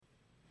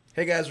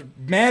Hey guys,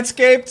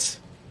 Manscaped.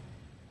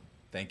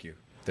 Thank you.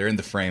 They're in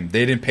the frame.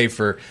 They didn't pay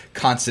for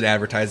constant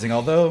advertising,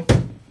 although,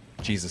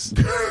 Jesus.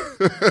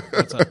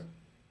 What's up?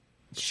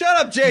 Shut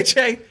up,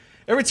 JJ.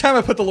 Every time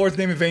I put the Lord's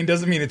name in vain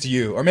doesn't mean it's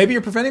you. Or maybe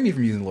you're preventing me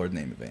from using the Lord's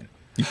name in vain.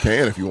 You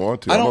can if you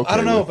want to. I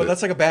don't know, but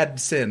that's like a bad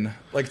sin.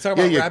 Like, talk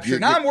about rapture.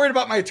 Now I'm worried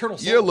about my eternal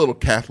soul. You're a little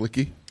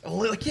Catholic-y.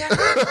 Like, yeah.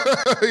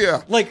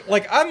 Yeah.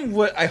 Like I'm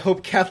what I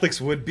hope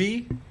Catholics would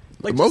be.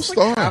 Like, most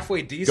like are.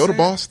 halfway decent. Go to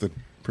Boston.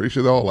 Pretty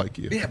sure they all like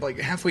you. Yeah, but like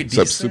halfway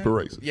decent. Except super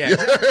racist. Yeah.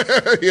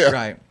 Yeah.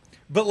 Right.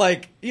 But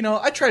like, you know,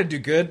 I try to do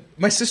good.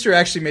 My sister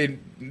actually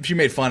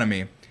made fun of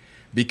me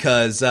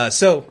because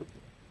so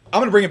I'm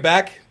going to bring it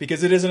back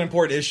because it is an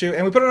important issue,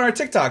 and we put it on our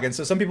TikTok. And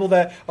so some people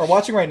that are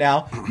watching right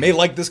now may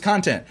like this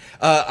content.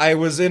 I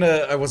was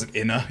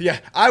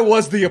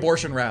the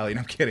abortion rally. No,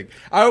 I'm kidding.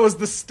 I was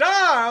the star.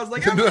 I was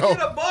like, I'm going to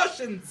get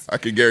abortions. I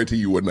can guarantee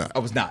you would not. I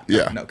was not.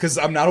 Yeah. No, because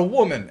I'm not a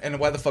woman. And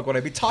why the fuck would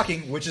I be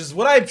talking? Which is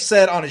what I've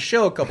said on a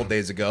show a couple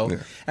days ago. Yeah.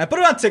 And I put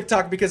it on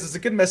TikTok because it's a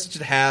good message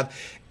to have,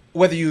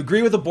 whether you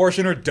agree with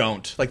abortion or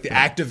don't. Like the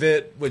act of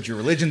it, what your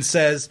religion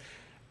says,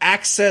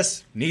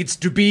 access needs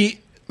to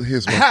be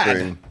Here's my had.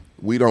 thing.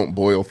 We don't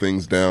boil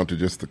things down to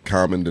just the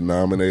common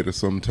denominator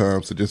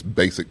sometimes, to just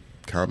basic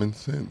common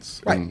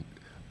sense. Right. And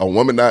a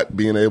woman not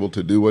being able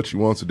to do what she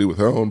wants to do with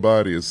her own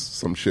body is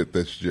some shit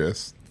that's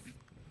just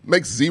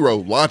makes zero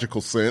logical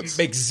sense.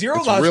 It's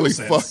really really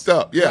sense. fucked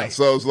up. Yeah. Right.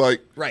 So it's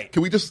like, Right.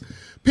 can we just,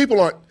 people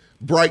aren't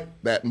bright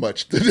that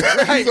much today.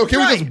 Right. So can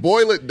we just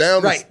boil it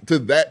down Right. to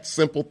that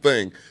simple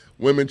thing?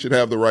 Women should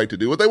have the right to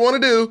do what they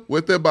want to do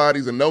with their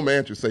bodies, and no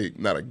man should say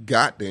not a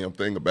goddamn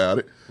thing about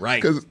it.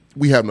 Right. Because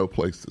we have no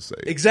place to say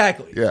it.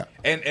 Exactly. Yeah.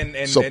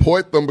 And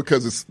support them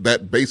because it's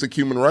that basic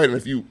human right. And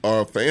if you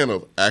are a fan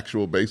of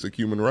actual basic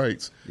human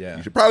rights, Yeah.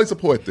 you should probably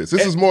support this.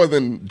 This is more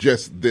than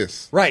just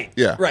this. Right.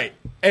 Yeah. Right.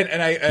 And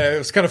it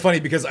was kind of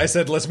funny because I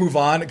said let's move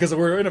on because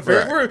we're in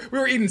a we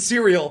were eating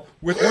cereal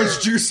with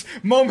orange juice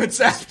moments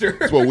after.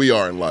 That's what we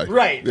are in life.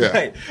 Right. Yeah.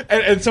 Right.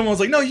 And someone was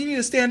like, "No, you need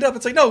to stand up."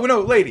 It's like, no,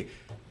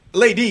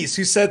 ladies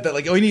who said that,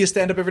 like, oh, you need to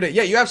stand up every day.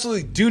 Yeah, you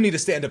absolutely do need to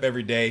stand up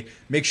every day.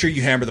 Make sure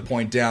you hammer the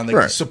point down. Like,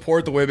 Right.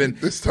 support the women.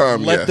 This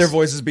time, let yes. their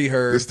voices be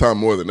heard. This time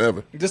more than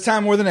ever. This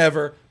time more than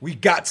ever, we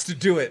got to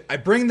do it. I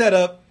bring that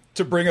up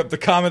to bring up the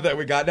comment that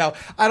we got. Now,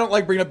 I don't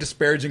like bringing up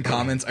disparaging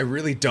comments. I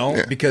really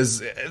don't because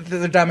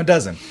they're a dime a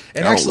dozen.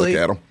 And I don't actually,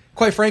 look at 'em.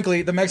 quite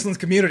frankly, the Mexicans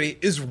community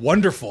is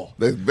wonderful.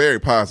 They're very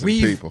positive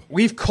people.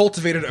 We've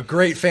cultivated a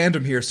great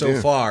fandom here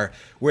so far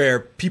where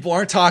people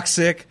aren't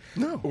toxic.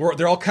 No.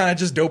 They're all kind of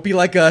just dopey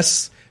like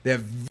us. They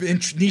have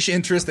niche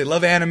interests. They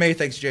love anime.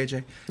 Thanks,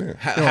 JJ. Yeah.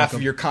 Half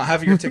of your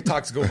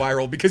TikToks go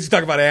viral because you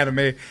talk about anime,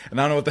 and I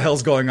don't know what the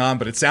hell's going on,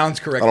 but it sounds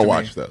correct. I don't to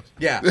watch me. those.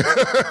 Yeah.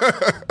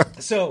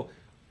 So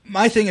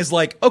my thing is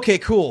like, okay,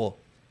 cool.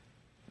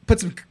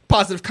 Put some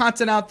positive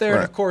content out there, and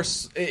Right. of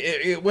course,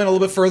 it went a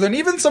little bit further. And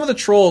even some of the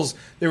trolls,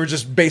 they were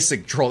just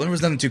basic troll. There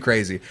was nothing too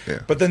crazy. Yeah.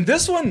 But then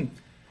this one,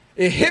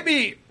 it hit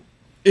me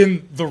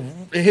in the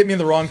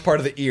wrong part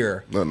of the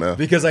ear. Oh, no.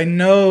 Because I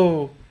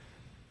know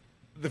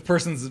the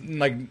person's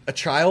like a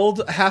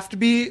child have to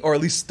be, or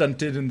at least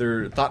stunted in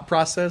their thought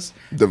process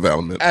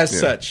Development. as Yeah.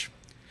 such.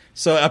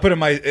 So I put in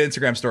my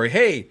Instagram story,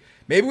 hey,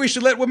 maybe we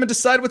should let women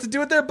decide what to do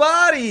with their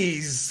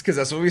bodies, because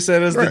that's what we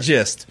said as the Right.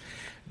 gist.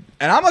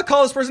 And I'm going to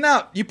call this person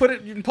out. You put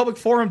it in public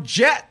forum,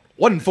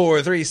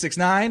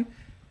 Jet14369.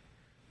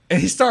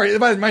 And he started,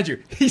 mind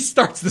you, he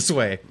starts this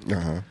way.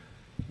 Uh-huh.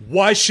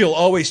 Why she'll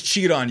always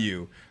cheat on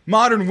you.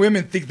 Modern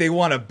women think they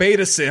want a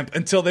beta simp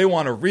until they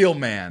want a real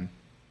man.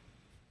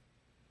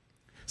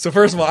 So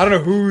first of all, I don't know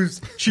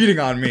who's cheating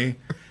on me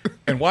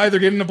and why they're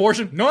getting an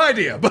abortion. No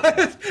idea. But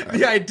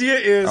the idea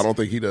is, I don't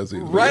think he does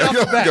either. right off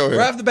the bat, Go ahead.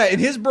 right off the bat, in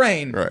his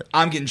brain, Right.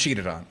 I'm getting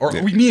cheated on. Or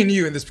Yeah. me and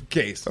you in this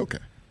case. Okay.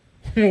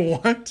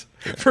 What?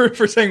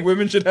 For saying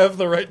women should have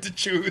the right to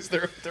choose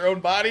their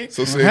own body?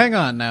 So see, Well, hang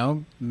on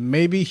now.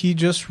 Maybe he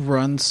just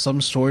runs some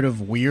sort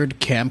of weird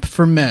camp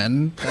for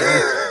men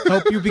that'll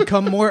help you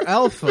become more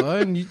alpha,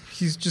 and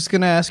he's just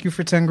going to ask you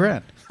for 10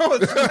 grand. Oh,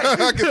 that's right.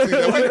 I can see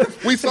that.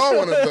 We saw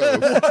one of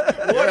those.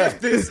 What if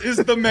this is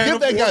the man Give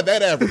of that war? guy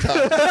that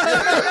advertisement.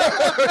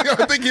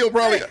 I think he'll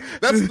probably.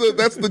 That's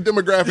the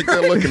demographic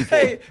they're looking for.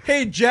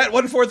 Hey,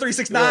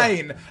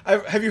 Jet14369.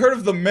 Have you heard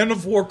of the Men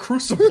of War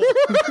Crucible?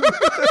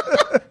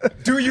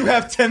 Do you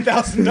have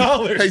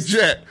 $10,000? Hey,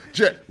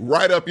 Jet,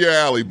 right up your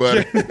alley, buddy.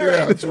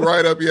 Yeah, it's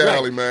right up your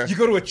alley, man. You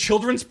go to a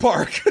children's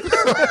park.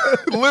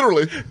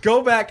 Literally.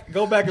 Go back and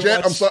Jet,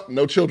 watch. I'm sorry,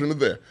 no children are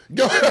there.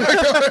 Go.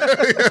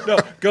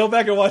 Go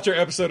back and watch our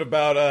episode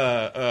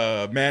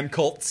about man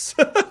cults,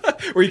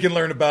 where you can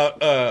learn about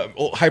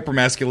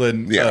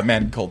hypermasculine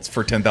man cults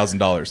for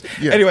 $10,000.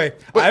 Yeah. Anyway,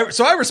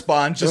 so I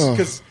respond just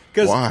because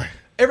why?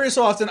 every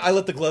so often I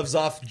let the gloves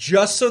off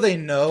just so they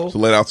know. To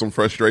let out some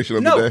frustration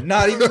of the No, day?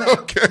 not even that.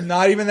 Okay.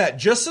 Not even that.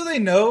 Just so they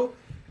know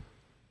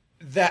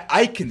that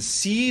I can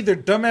see their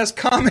dumbass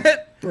comment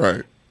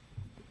Right.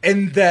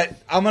 and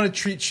that I'm going to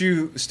treat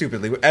you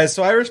stupidly.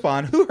 So I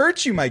respond, who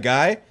hurt you, my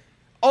guy?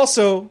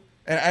 Also,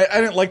 and I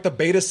didn't like the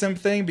beta simp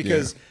thing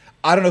because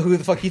I don't know who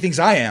the fuck he thinks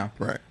I am.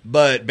 Right.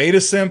 But beta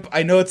simp,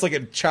 I know it's like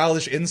a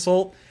childish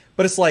insult,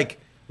 but it's like,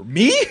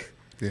 me?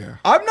 Yeah.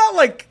 I'm not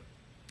like,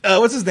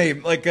 what's his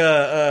name? Like,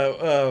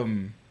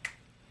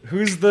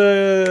 who's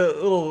the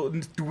little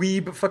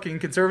dweeb fucking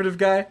conservative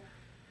guy?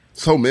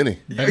 So many.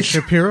 Ben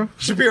Shapiro?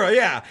 Shapiro,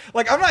 yeah.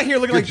 Like, I'm not here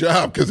looking Good like...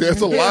 job, because there's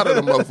a lot of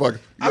them motherfuckers.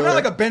 I'm not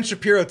like a Ben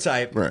Shapiro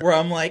type Right. where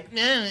I'm like,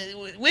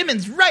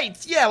 women's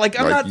rights. Yeah, like,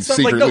 I'm Like not you some,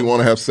 secretly like, no.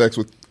 want to have sex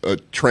with a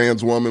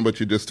trans woman, but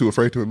you're just too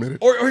afraid to admit it.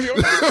 Or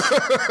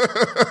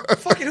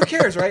fucking who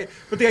cares, right?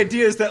 But the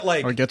idea is that,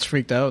 like... Or gets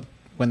freaked out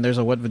when there's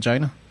a wet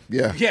vagina?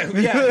 Yeah. Yeah.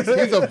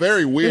 He's a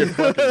very weird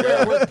fucking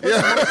guy.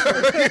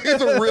 Yeah.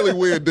 He's a really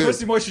weird dude.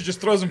 Pussy Moisture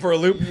just throws him for a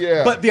loop.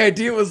 Yeah. But the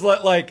idea was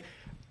like,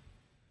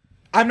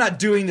 I'm not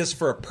doing this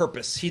for a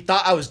purpose. He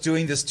thought I was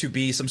doing this to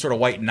be some sort of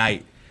white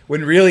knight,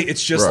 when really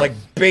it's just Right. like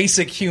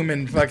basic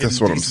human fucking That's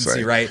what decency, I'm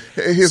saying. right?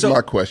 Here's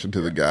my question to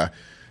the guy.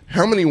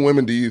 How many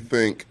women do you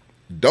think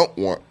don't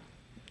want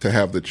to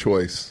have the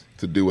choice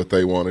to do what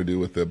they want to do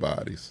with their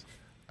bodies?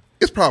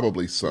 It's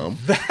probably some.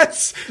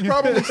 That's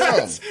Probably some.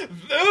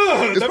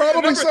 It's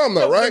probably some,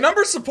 though, right? The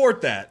numbers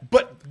support that,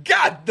 but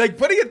God, like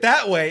putting it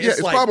that way, Yeah, it's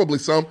it's like, probably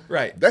some.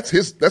 Right. That's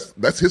his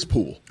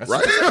pool,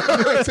 right?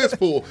 That's his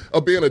pool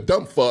of being a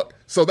dumb fuck.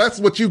 So that's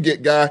what you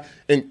get, guy.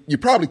 And you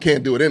probably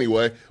can't do it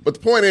anyway. But the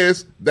point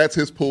is, that's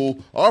his pool.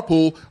 Our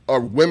pool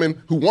are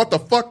women who want the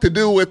fuck to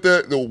do with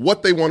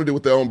what they want to do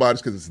with their own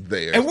bodies because it's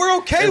theirs. And we're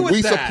okay and with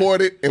we that.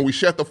 support it, and we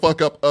shut the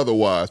fuck up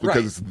otherwise because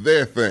Right. it's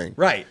their thing.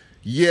 Right.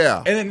 Yeah.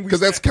 And then because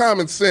that's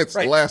common sense.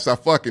 Right. Last I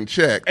fucking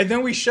checked. And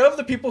then we shove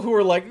the people who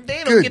are like, they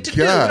don't Good get to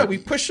do God. it. We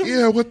push them.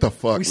 Yeah, what the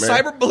fuck, We man?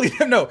 cyberbully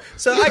them. No.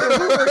 So I go,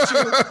 who hurt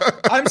you?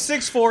 I'm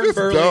 6'4" and It's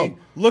burly. dumb.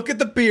 Look at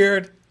the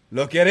beard.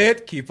 Look at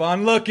it. Keep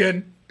on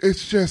looking.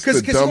 It's just the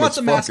Because he wants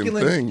dumbest a fucking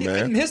masculine. thing,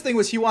 man. And his thing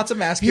was he wants a He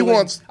masculine.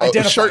 wants a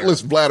identifier.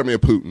 shirtless Vladimir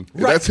Putin.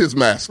 Right. That's his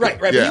mask. Right.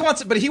 Yeah.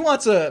 But he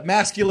wants a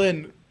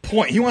masculine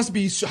point. He wants to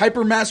be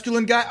hyper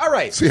masculine guy. All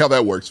right. See how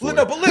that works for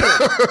No, you. but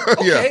literally.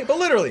 Okay, Yeah. but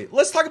literally.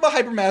 Let's talk about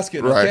hyper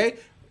masculine. Right. Okay.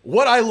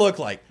 What I look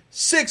like: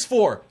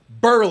 6'4",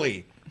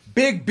 burly,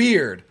 big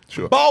beard,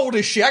 Sure. bald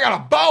as shit. I got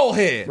a bald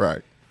head.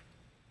 Right.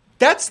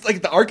 That's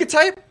like the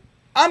archetype.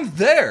 I'm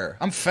there.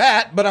 I'm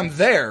fat, but I'm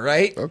there,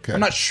 right? Okay. I'm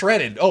not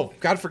shredded. Oh,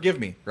 God forgive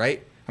me,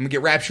 right? I'm gonna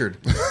get raptured.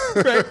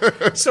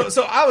 Right?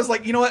 So I was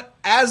like, you know what?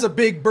 As a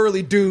big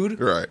burly dude,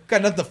 Right.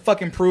 got nothing to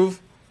fucking prove.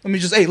 Let me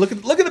just look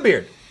at the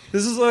beard.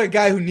 This is like a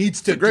guy who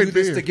needs to great do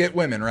this beard. to get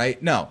women,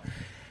 right? No.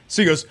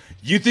 So he goes,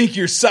 you think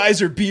your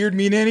size or beard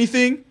mean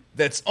anything?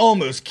 That's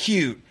almost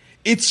cute.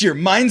 It's your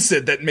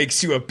mindset that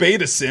makes you a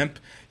beta simp.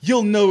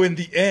 You'll know in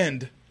the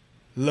end.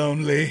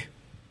 Lonely.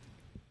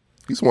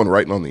 He's the one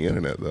writing on the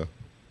internet, though.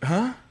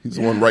 Huh? He's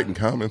the one writing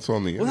comments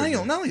on the Well,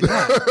 internet. not only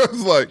that.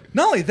 It's like,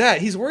 Not only that,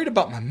 he's worried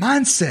about my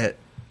mindset.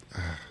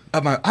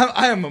 I'm a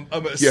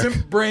Yeah.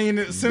 simp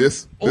brain. Simp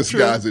this ultra,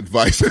 guy's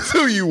advice is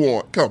who you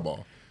want. Come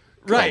on.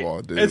 right? Come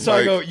on, dude. And so I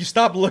Like, go, you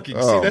stop looking.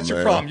 See, Oh, that's your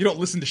man. problem. You don't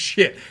listen to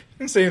shit. You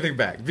don't say anything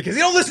back because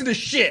you don't listen to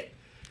shit.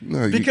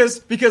 No, you-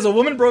 Because a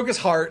woman broke his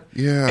heart.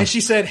 Yeah. And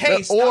she said,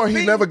 "Hey, stop or he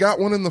being-" never got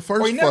one in the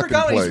first or he never fucking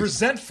got one. place. He's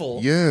resentful.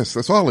 Yes,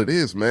 that's all it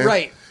is, man.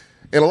 Right.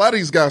 And a lot of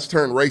these guys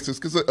turn racist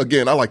because,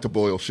 again, I like to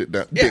boil shit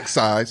down. Yeah. Dick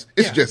size.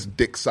 It's Yeah. just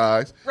dick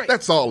size. Right.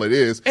 That's all it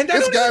is. And that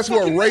it's don't guys who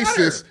are even fucking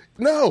racist. matter.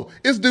 No,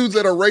 it's dudes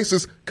that are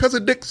racist because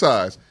of dick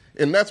size.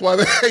 And that's why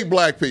they hate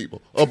black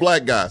people or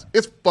black guys.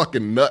 It's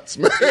fucking nuts,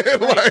 man.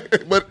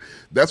 Like, but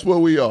that's where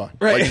we are.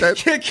 Right. Like,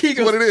 that's He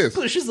goes, what it is.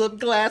 Pushes up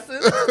glasses.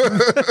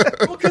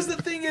 Well, because the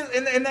thing is,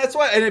 and that's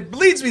why, and it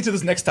leads me to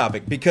this next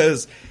topic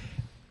because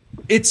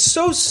it's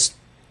so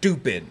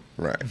stupid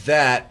Right.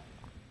 that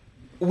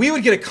we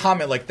would get a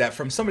comment like that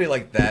from somebody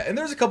like that, and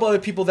there's a couple other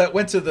people that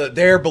went to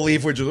their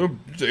belief, which is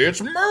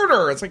it's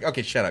murder. It's like,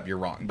 okay, shut up, you're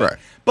wrong. Right.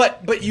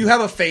 But you have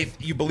a faith,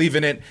 you believe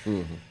in it.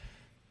 Mm-hmm.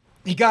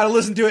 You got to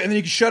listen to it, and then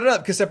you can shut it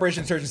up because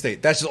separation of church and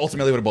state. That's just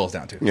ultimately what it boils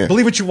down to. Yeah.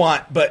 Believe what you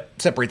want, but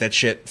separate that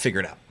shit. Figure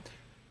it out.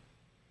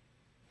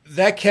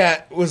 That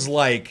cat was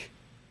like,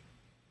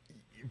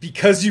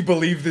 because you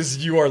believe this,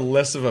 you are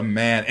less of a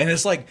man. And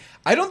it's like,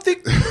 I don't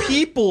think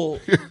people,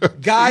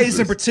 guys Jesus.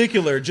 in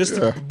particular, just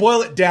to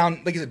boil it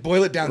down, like I said,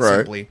 boil it down Right.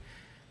 simply,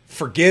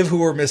 forgive who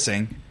we're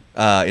missing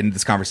in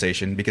this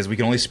conversation because we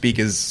can only speak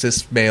as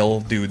cis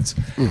male dudes,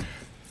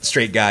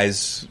 straight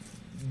guys.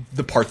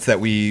 The parts that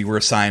we were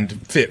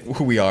assigned fit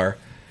who we are.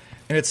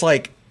 And it's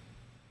like,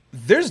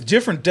 there's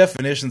different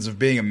definitions of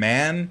being a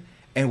man,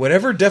 and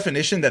whatever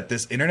definition that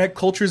this internet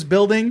culture is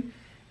building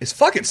is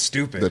fucking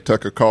stupid. The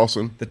Tucker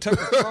Carlson. The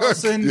Tucker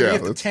Carlson, you Yeah, have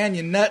to that's- tan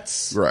your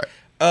nuts. Right.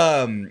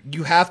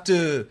 You have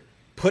to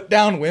put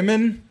down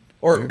women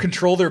or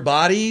control their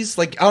bodies.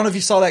 Like, I don't know if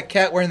you saw that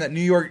cat wearing that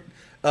New York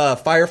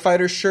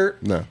firefighter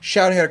shirt, No.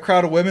 shouting at a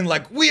crowd of women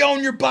like, "We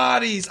own your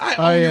bodies! I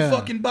own your yeah.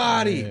 fucking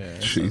body!"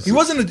 Jesus. He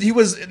wasn't. He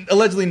was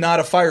allegedly not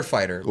a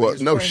firefighter. Well, He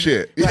was no wearing-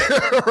 shit.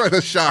 Right. Right,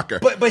 a shocker.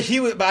 But he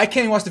was. But I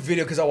can't even watch the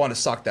video because I want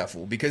to sock that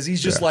fool because he's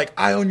just Yeah. like,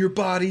 "I own your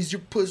bodies, your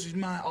pussy's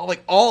mine,"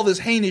 all this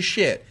heinous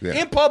shit Yeah.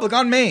 in public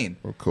on Maine.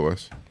 Of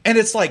course. And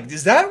it's like,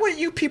 is that what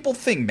you people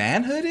think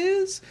manhood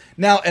is?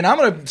 Now, and I'm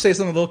going to say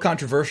something a little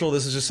controversial.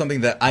 This is just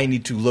something that I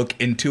need to look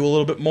into a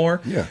little bit more.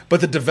 Yeah. But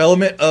the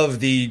development of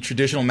the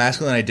traditional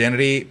masculine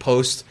identity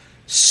post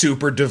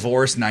super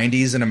divorced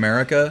 90s in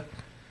America,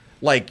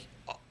 like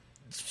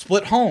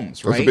split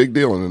homes, right? That's a big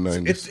deal in the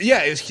 90s.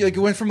 It's like it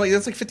went from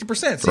that's like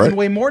 50%. It's even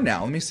way more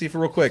now. Let me see for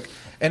real quick.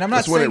 And I'm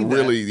not saying when it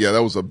really,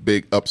 that was a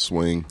big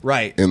upswing,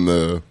 right, in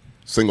the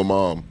single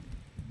mom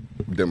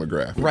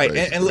demographic, right?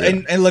 And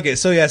look at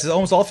it's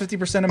almost all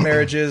 50% of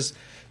marriages,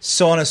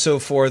 so on and so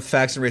forth.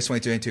 Facts and Race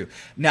 2022.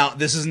 Now,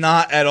 this is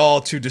not at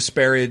all to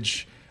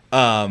disparage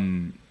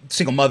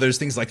single mothers,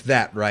 things like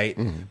that, right?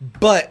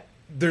 But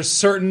there's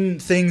certain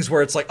things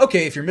where it's like,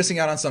 okay, if you're missing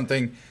out on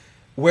something,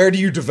 where do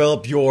you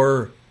develop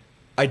your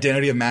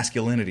identity of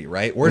masculinity,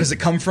 right? Where does it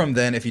come from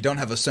then if you don't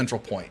have a central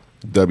point?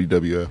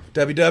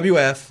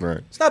 WWF. Right.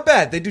 It's not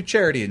bad. They do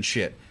charity and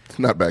shit.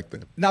 Not back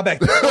then. Not back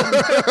then.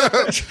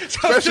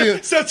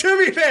 so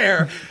to be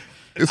fair,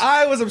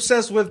 I was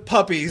obsessed with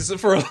puppies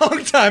for a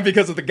long time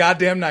because of the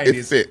goddamn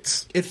 90s.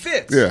 It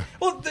fits. Yeah.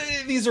 Well,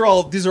 these are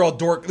all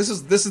dork. This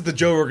is the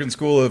Joe Rogan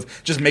school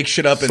of just make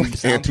shit up and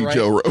like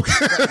anti-Joe Rogan.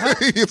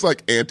 It's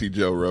like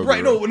anti-Joe Rogan.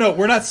 Right. No,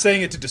 we're not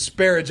saying it to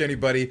disparage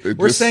anybody.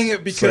 We're saying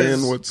it because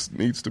saying what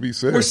needs to be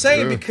said. We're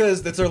saying it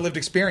because that's our lived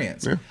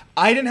experience. Yeah.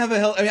 I didn't have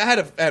I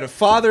had a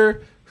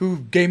father who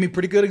gave me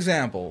pretty good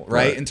example,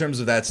 right, in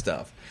terms of that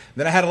stuff.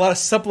 Then I had a lot of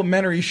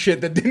supplementary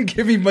shit that didn't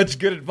give me much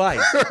good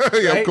advice.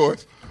 Yeah, right? Of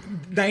course.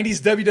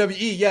 90s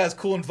WWE, it's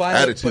cool and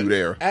violent. Attitude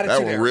era.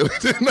 That one really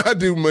did not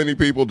do many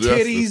people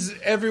justice.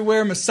 Titties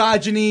everywhere,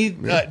 misogyny.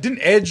 Yeah. Didn't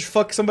Edge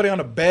fuck somebody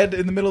on a bed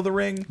in the middle of the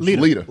ring?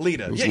 Lita.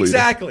 Yeah,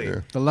 exactly.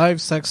 Yeah. The live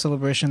sex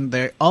celebration.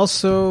 They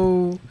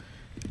also,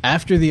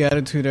 after the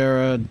Attitude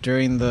Era,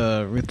 during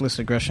the Ruthless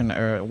Aggression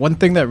era, one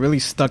thing that really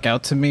stuck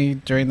out to me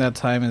during that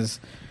time is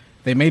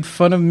they made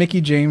fun of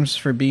Mickie James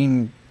for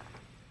being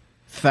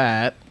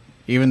fat,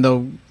 even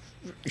though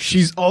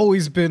she's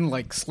always been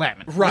like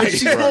slamming. Right.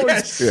 She's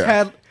always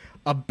had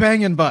a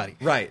banging body.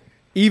 Right.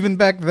 Even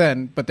back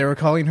then, but they were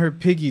calling her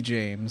Piggy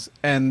James.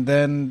 And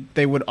then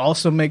they would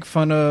also make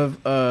fun of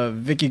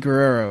Vicky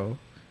Guerrero,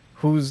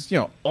 who's,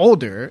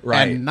 older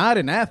and not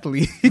an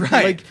athlete. Right.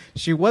 Like,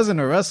 she wasn't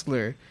a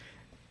wrestler.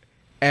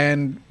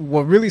 And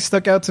what really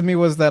stuck out to me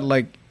was that,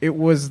 like, it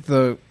was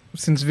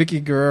since Vicky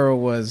Guerrero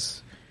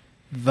was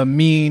the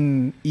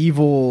mean,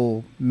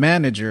 evil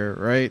manager,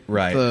 right?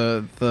 Right.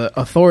 The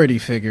authority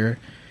figure.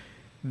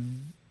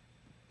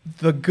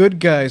 The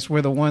good guys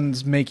were the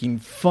ones making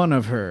fun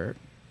of her.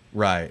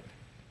 Right.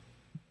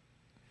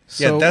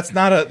 So, that's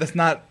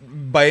not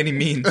by any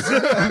means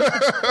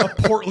a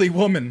portly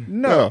woman.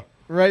 No.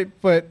 Right?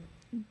 But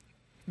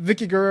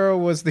Vicky Guerrero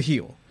was the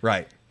heel.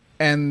 Right.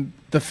 And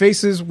the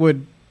faces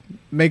would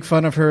make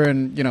fun of her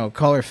and,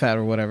 call her fat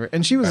or whatever.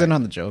 And she was in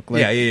on the joke.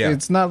 Like, yeah.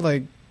 It's not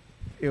like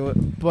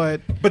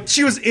but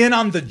she was in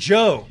on the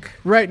joke.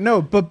 Right,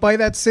 no, but by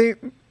that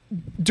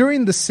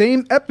during the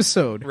same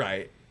episode,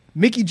 right,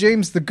 Mickie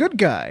James, the good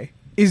guy,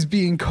 is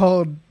being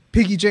called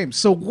Piggy James.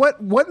 So what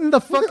in the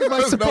fuck am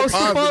I supposed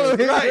to follow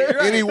here? Right.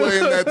 Anyway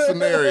in that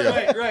scenario.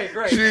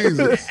 Right.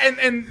 Jesus.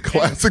 And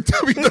classic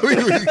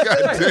WWE,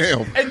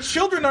 goddamn. And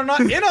children are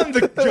not in on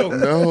the joke.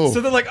 No. So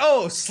they're like,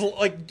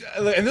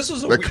 and this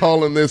was they're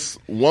calling this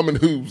woman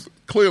who's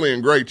clearly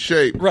in great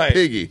shape,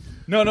 Piggy.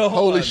 No,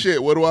 holy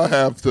shit, what do I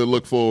have to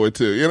look forward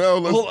to?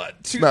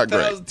 It's not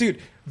great.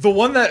 Dude, the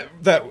one that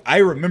I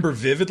remember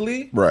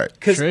vividly. Right.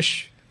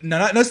 Trish?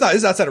 No, it's not.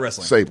 It's outside of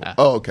wrestling. Sable.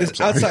 Oh, okay.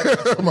 It's outside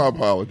of wrestling. My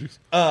apologies.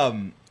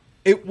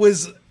 It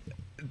was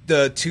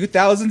the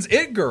 2000s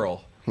It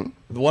Girl.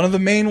 One of the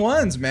main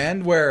ones,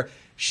 man, where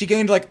she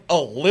gained like a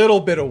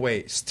little bit of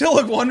weight. Still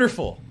looked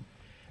wonderful.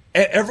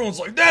 And everyone's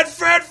like, that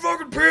fat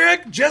fucking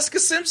pig, Jessica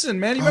Simpson,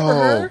 man. You remember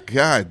her? Oh,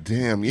 god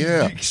damn,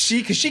 yeah.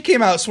 Because she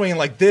came out swinging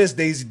like this,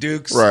 Daisy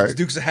Dukes,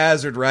 Dukes of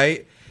Hazzard,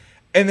 right?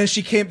 And then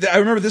she came. I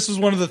remember this was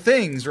one of the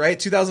things, right?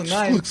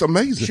 2009. She looks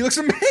amazing. She looks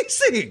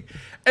amazing.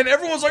 And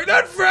everyone's like,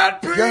 that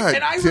fat pig. God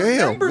and I damn.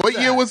 remember What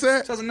year was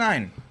that?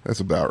 2009.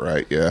 That's about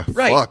right, yeah.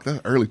 Right. Fuck,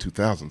 that early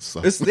 2000s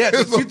sucks. It's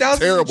 2000s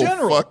terrible in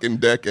general. fucking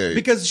decade.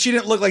 Because she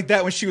didn't look like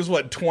that when she was,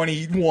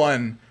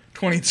 21,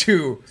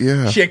 22.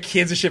 Yeah. She had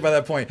kids and shit by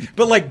that point.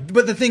 But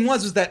the thing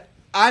was that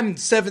I'm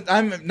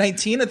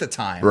 19 at the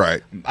time.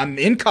 Right. I'm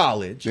in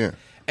college. Yeah.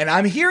 And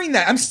I'm hearing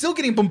that. I'm still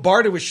getting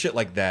bombarded with shit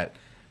like that.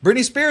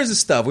 Britney Spears and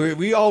stuff.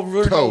 We all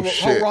learned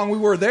how wrong we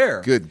were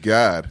there. Good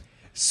God.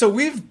 So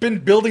we've been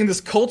building this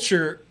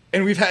culture,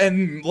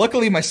 and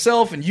luckily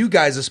myself and you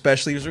guys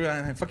especially,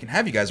 I fucking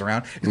have you guys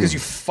around, because you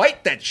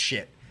fight that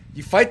shit.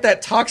 You fight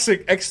that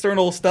toxic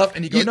external stuff,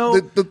 and you go, no.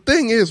 The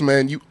thing is,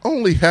 man, you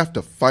only have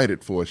to fight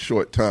it for a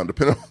short time,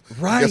 depending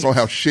on, I guess, on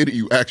how shitty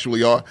you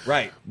actually are.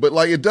 Right. But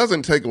it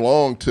doesn't take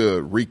long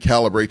to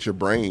recalibrate your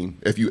brain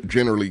if you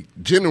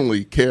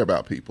genuinely care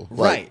about people.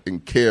 Right.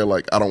 And care,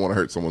 I don't want to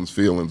hurt someone's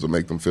feelings or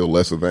make them feel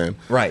lesser than.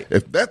 Right.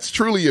 If that's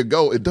truly your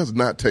goal, it does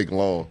not take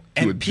long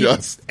to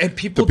adjust and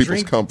people to people's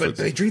drink, comforts.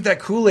 but they drink that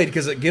Kool-Aid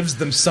because it gives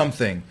them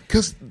something.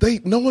 Because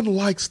no one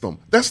likes them.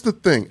 That's the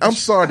thing. I'm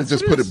sorry to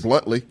just put it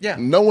bluntly. Yeah.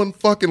 No one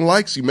fucking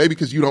likes you. Maybe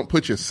because you don't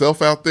put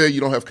yourself out there.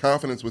 You don't have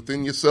confidence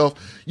within yourself.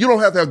 You don't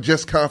have to have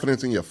just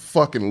confidence in your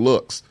fucking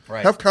looks.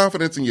 Right. Have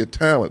confidence in your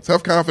talents.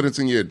 Have confidence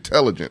in your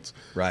intelligence.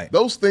 Right.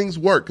 Those things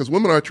work because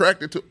women are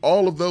attracted to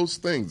all of those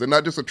things. They're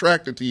not just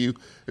attracted to you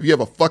if you have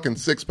a fucking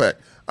six-pack.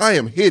 I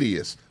am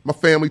hideous. My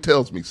family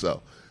tells me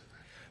so.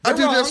 I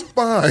do just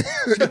fine.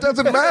 It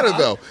doesn't matter,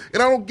 though.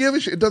 And I don't give a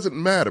shit. It doesn't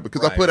matter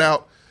because I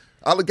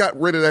got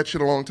rid of that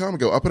shit a long time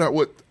ago. I put out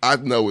what I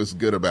know is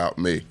good about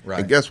me. Right.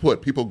 And guess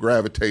what? People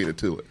gravitated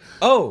to it.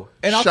 Oh,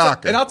 and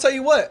Shocking. I'll tell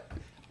you what.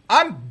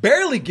 I'm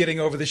barely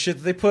getting over the shit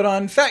that they put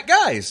on fat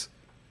guys.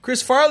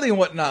 Chris Farley and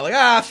whatnot.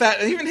 Like,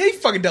 fat. Even he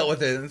fucking dealt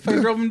with it. And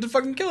fucking drove him to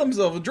fucking kill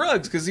himself with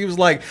drugs because he was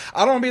like, I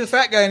don't want to be the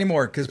fat guy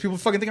anymore because people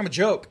fucking think I'm a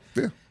joke.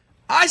 Yeah.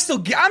 I'm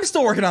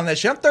still working on that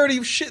shit. I'm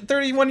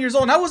 31 years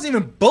old, and I wasn't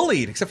even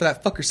bullied, except for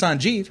that fucker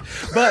Sanjeev.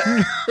 But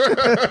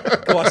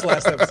go watch the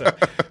last episode.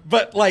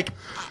 But like,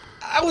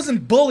 I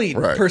wasn't bullied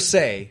per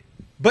se.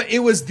 But it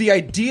was the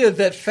idea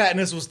that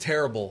fatness was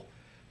terrible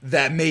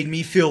that made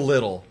me feel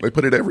little. They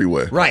put it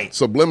everywhere. Right.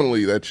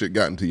 Subliminally, that shit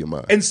got into your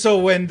mind. And so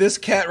when this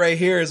cat right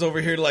here is over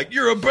here like,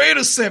 you're a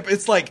beta simp,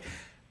 it's like,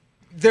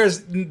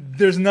 there's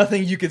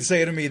nothing you can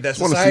say to me that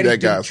society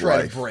didn't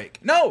try to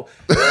break. No,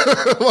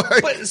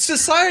 but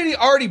society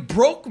already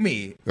broke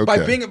me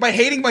by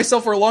hating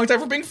myself for a long time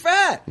for being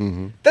fat.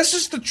 Mm-hmm. That's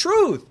just the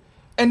truth.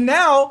 And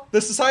now the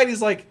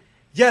society's like,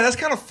 yeah, that's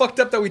kind of fucked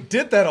up that we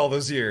did that all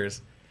those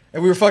years,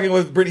 and we were fucking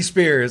with Britney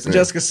Spears and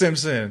Jessica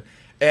Simpson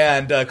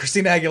and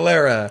Christina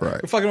Aguilera.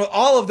 Right. We're fucking with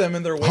all of them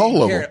in their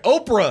All of hair. them.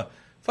 Oprah,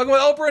 fucking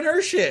with Oprah and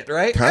her shit.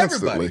 Right,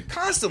 everybody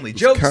constantly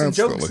jokes and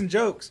jokes and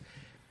jokes.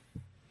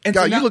 And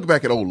God, so now, you look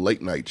back at old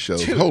late night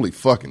shows. Holy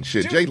fucking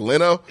shit. Jay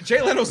Leno's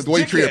the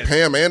way he treated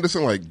Pam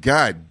Anderson, like,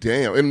 god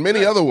damn. And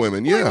many other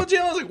women, yeah. Well, Jay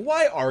Leno's like,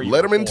 why are you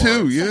Let him in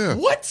too, yeah.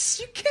 What?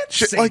 You can't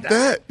shit say like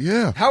that,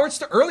 yeah.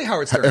 Early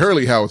Howard Stern.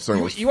 Early Howard Stern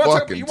was fucking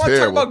terrible. You want to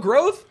talk about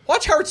growth?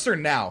 Watch Howard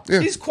Stern now.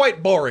 Yeah. He's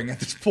quite boring at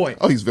this point.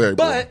 Oh, he's very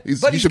boring. He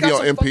should be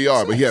on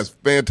NPR, but he has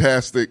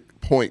fantastic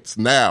points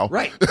now.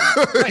 Right.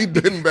 He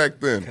didn't back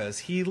then. Because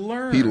he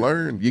learned. He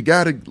learned. You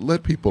got to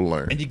let people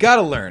learn. And you got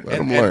to learn. Let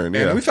them learn,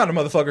 and we found a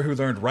motherfucker who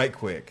learned right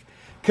quick.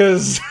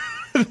 Because,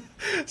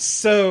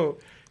 so,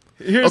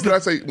 here's can I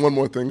say one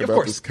more thing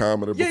about this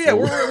comment? Yeah,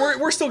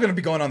 we're still going to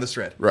be going on this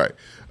thread. Right.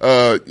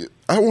 I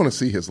want to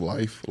see his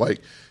life. Like,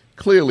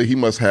 clearly he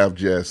must have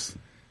just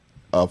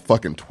a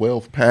fucking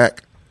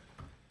 12-pack.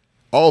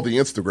 All the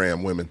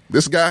Instagram women.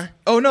 This guy?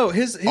 Oh, no.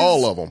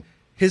 All of them.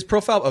 His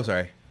profile, oh,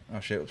 sorry. Oh,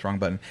 shit, what's wrong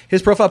button?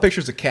 His profile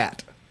picture is a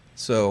cat.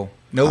 So,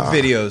 no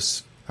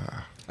videos.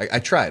 I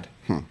tried.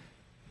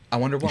 I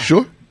wonder why. You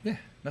sure? Yeah,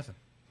 nothing.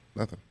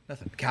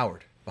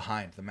 Coward.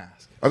 Behind the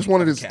mask. I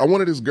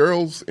wanted his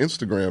girl's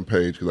Instagram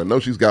page because I know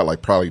she's got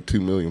like probably 2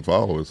 million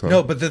followers. Huh?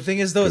 No, but the thing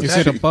is though, is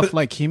it a buff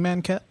like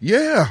He-Man cat?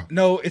 Yeah.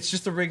 No, it's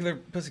just a regular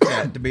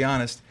pussycat. To be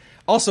honest.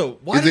 Also,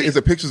 is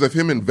it pictures of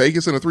him in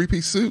Vegas in a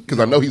 3-piece suit? Because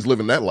I know he's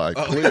living that life.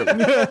 Clearly,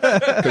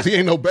 because he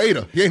ain't no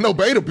beta. He ain't no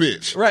beta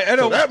bitch. Right. I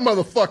know. So that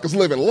motherfucker's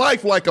living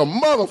life like a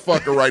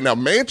motherfucker right now.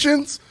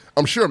 Mansions.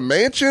 I'm sure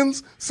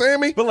mansions,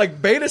 Sammy. But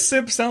like beta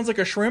simp sounds like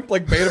a shrimp,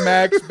 like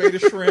Betamax, beta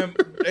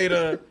shrimp,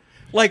 beta.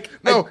 Like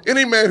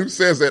any man who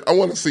says that, I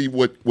want to see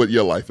what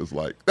your life is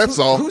like. That's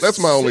all. That's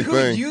my only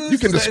thing. You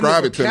can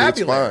describe it to me.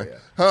 It's fine.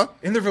 Huh?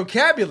 In their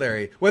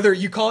vocabulary, whether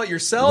you call it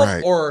yourself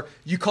or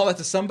you call it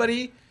to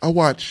somebody.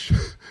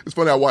 It's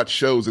funny, I watch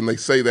shows and they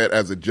say that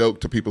as a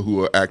joke to people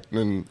who are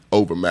acting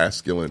over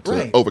masculine to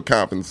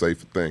overcompensate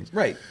for things.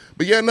 Right.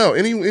 But yeah, no,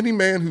 any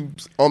man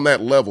who's on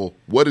that level,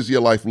 what does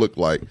your life look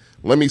like?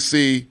 Let me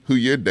see who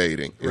you're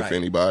dating, if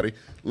anybody.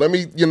 Let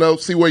me,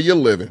 see where you're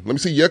living. Let me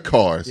see your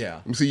cars. Yeah.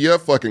 Let me see your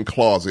fucking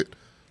closet.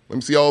 Let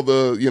me see all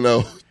the,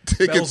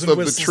 tickets of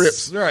the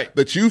trips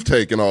that you've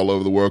taken all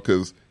over the world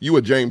because you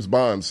were James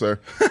Bond, sir.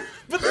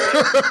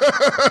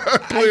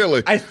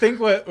 Clearly. I think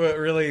what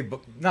really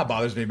not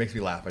bothers me, makes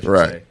me laugh, I should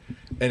say.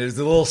 And it's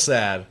a little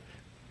sad.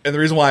 And the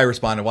reason why I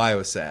responded, why I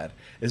was sad,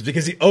 is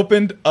because he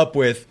opened up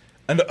with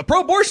a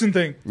pro-abortion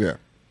thing. Yeah.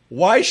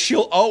 Why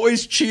she'll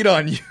always cheat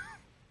on you.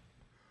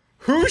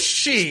 Who's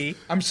she?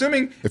 I'm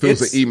assuming if it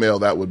was an email,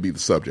 that would be the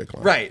subject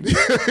line. Right.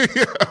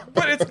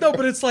 But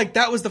it's like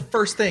that was the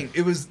first thing.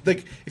 It was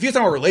like if you're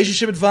talking about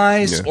relationship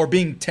advice or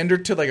being tender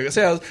to, like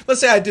let's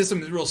say I did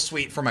something real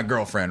sweet for my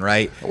girlfriend,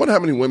 right? I wonder how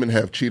many women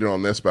have cheated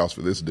on their spouse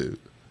for this dude.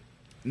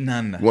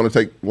 None. Want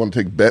to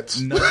take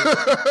bets? None.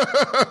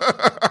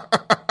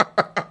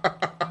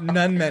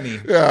 None many.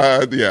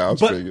 Yeah, I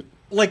was figuring.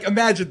 Like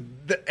imagine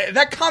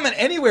that comment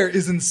anywhere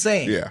is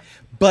insane. Yeah.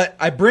 But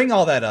I bring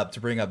all that up to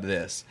bring up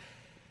this.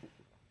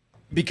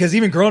 Because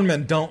even grown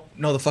men don't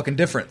know the fucking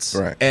difference.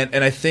 Right.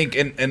 And I think,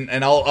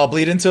 and I'll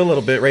bleed into a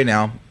little bit right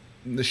now,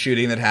 the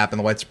shooting that happened,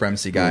 the white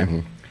supremacy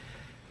guy,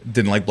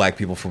 didn't like black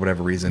people for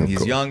whatever reason.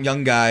 He's a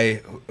young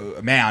guy,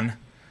 a man,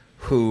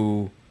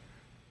 who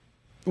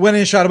went in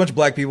and shot a bunch of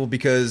black people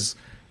because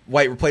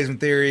white replacement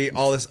theory,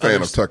 all this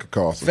Fan of Tucker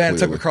Carlson. Fan of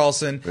clearly. Tucker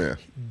Carlson. Yeah.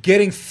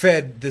 Getting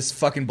fed this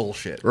fucking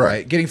bullshit,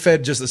 right? Getting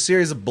fed just a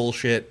series of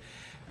bullshit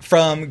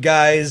from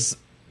guys,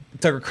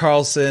 Tucker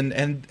Carlson,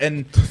 and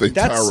The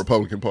entire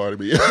Republican Party.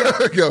 But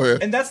yeah, go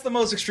ahead. And that's the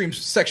most extreme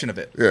section of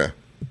it. Yeah.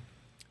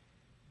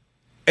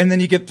 And then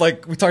you get,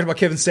 like, we talked about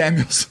Kevin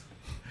Samuels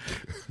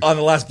on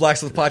the last Black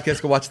Sloth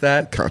podcast. Go watch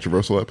that.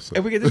 Controversial episode.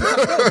 And we get people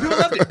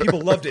loved it.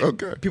 People loved it.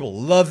 Okay. People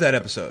love that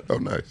episode. Oh,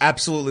 nice.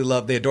 Absolutely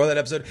love. They adore that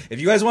episode. If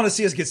you guys want to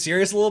see us get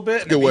serious a little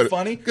bit and be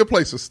funny, good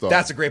place to start.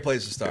 That's a great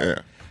place to start. Yeah.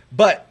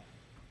 But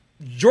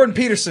Jordan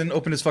Peterson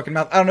opened his fucking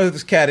mouth. I don't know who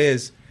this cat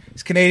is.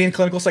 He's a Canadian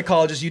clinical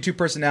psychologist, YouTube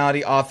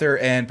personality, author,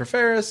 and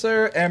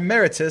professor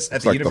emeritus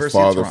at the University of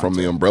Toronto. Like the father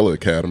from the Umbrella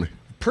Academy.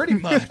 Pretty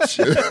much.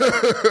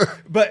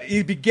 But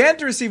he began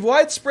to receive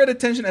widespread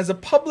attention as a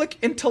public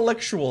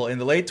intellectual in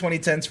the late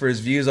 2010s for his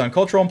views on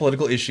cultural and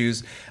political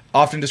issues,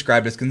 often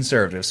described as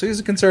conservative. So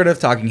he's a conservative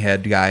talking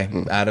head guy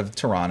out of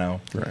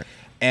Toronto. Right.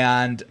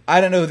 And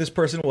I don't know who this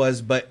person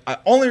was, but the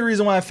only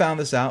reason why I found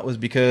this out was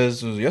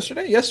because it was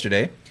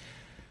yesterday.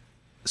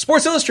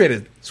 Sports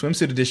Illustrated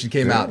swimsuit edition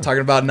came out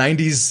talking about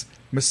 90s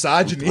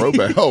misogyny.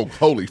 Throwback. Oh,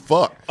 holy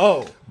fuck.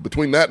 Oh.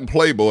 Between that and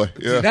Playboy.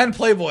 Yeah. That and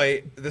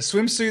Playboy, the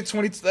swimsuit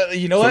 20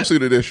 you know what?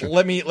 Swimsuit edition.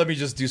 Let me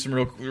just do some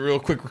real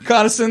quick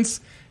reconnaissance.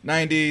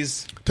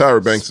 90s.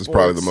 Tyra Banks is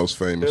probably the Sports most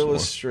famous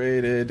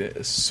Illustrated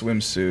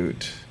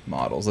swimsuit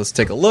models. Let's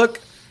take a look.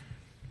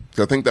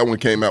 one. I think that one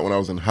came out when I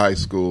was in high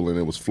school and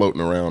it was floating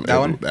around. That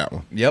one? That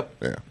one. Yep.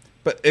 Yeah.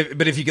 But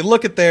if you can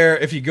look at there,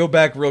 if you go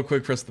back real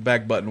quick, press the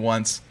back button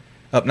once.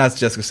 Oh, not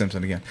Jessica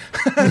Simpson again.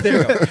 There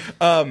you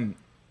go.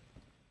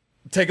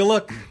 Take a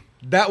look.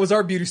 That was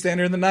our beauty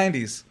standard in the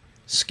 90s.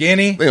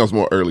 Skinny. I think it was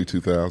more early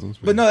 2000s.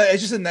 But no,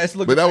 it's just a nice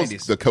look But at that the 90s.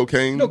 was the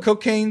cocaine? No,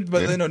 cocaine,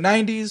 but Yeah.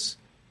 90s.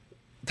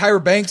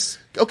 Tyra Banks.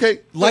 Okay.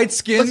 Light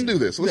skin. Let's do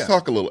this. Let's Yeah.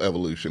 talk a little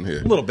evolution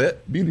here. A little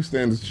bit. Beauty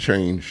standards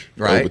change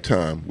Right. over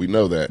time. We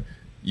know that.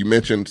 You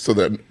mentioned so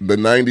that the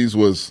 90s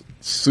was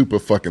super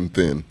fucking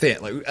thin.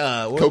 Like,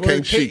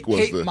 Cocaine Chic was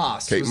Kate the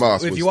Moss. Kate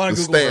Moss if was you want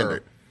the to Google standard.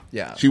 her.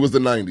 Yeah. She was the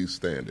 90s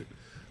standard.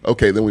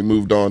 Okay, then we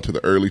moved on to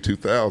the early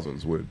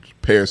 2000s, which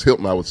Paris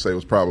Hilton, I would say,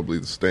 was probably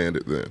the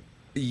standard then.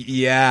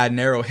 Yeah,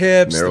 narrow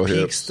hips, Narrow the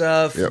peak hips.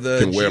 stuff, Yep. the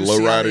Can wear juicy on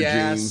lowrider the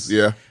ass. jeans.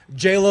 Yeah.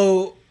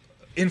 J-Lo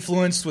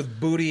influenced with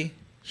booty.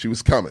 She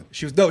was coming.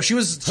 She was there. She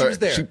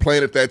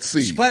planted that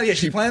seed. She planted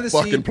the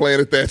fucking seed.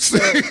 planted that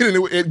seed,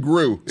 and it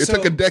grew. It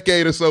took a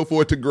decade or so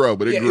for it to grow,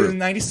 but it It grew. was in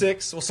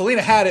 96. Well,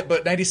 Selena had it,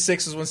 but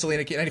 96 is when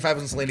Selena came. 95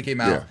 is when Selena came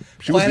out. Yeah,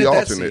 she was Planted the that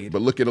alternate. seed.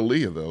 But look at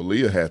Aaliyah, though.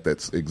 Aaliyah had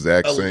that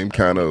exact same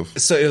kind of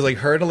So it was like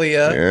her and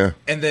Aaliyah. Yeah.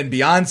 And then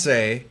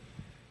Beyonce,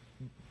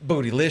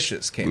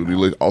 Bootylicious came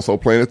out. also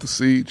planted the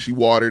seed. She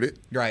watered it.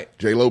 Right.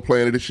 J-Lo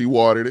planted it. She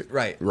watered it.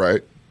 Right.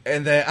 Right.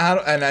 And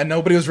then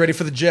nobody was ready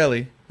for the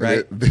jelly.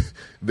 Right.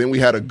 Then we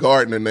had a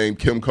gardener named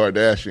Kim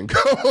Kardashian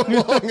come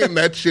along, and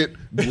that shit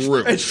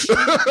grew.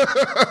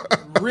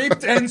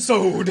 Reaped and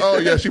sowed. Oh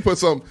yeah, she put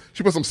some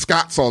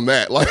Scots on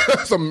that, like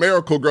some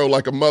Miracle Grow,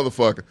 like a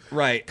motherfucker.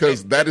 Right.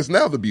 Because that is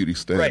now the beauty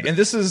standard. Right, and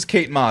this is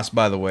Kate Moss,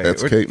 by the way.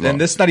 That's Kate Moss. And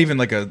this is not even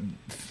like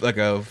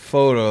a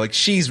photo. Like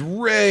she's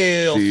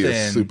real She thin.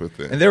 is super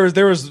thin. And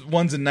there was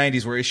ones in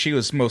 '90s where she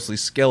was mostly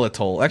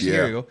skeletal. Actually, Yeah.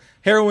 Here you go.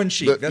 Heroin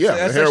chic. The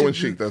heroin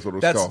chic. That's what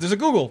it was called. There's a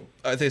Google.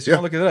 I think so. Yeah.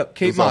 You want to look it up.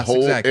 Kate It's Moss. a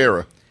whole exactly.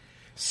 era.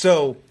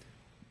 So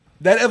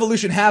that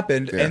evolution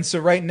happened, Yeah. and so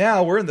right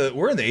now we're in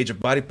the age of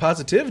body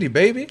positivity,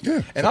 baby.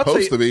 Yeah, and I'll tell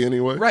supposed you, to be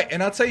anyway. Right,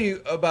 and I'll tell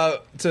you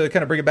about, to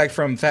kind of bring it back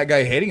from fat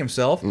guy hating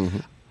himself. Mm-hmm.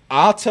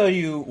 I'll tell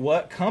you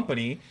what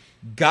company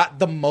got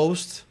the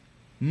most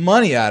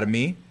money out of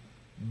me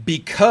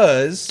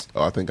because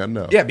Oh, I think I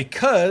know.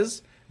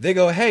 because they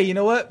go, hey, you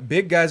know what?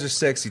 Big guys are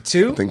sexy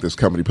too. I think this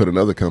company put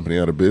another company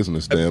out of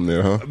business. Damn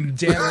near, huh?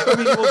 Damn. I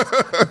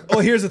mean, well,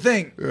 here's the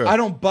thing. Yeah. I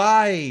don't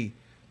buy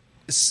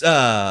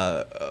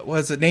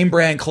name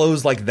brand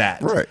clothes like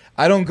that. Right.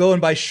 I don't go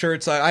and buy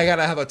shirts. I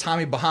gotta have a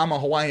Tommy Bahama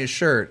Hawaiian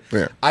shirt.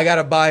 Yeah. I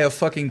gotta buy a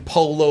fucking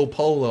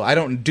polo. I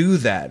don't do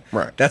that.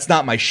 Right. That's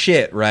not my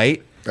shit,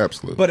 right?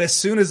 Absolutely. But as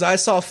soon as I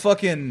saw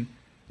fucking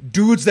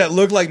dudes that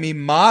look like me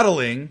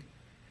modeling,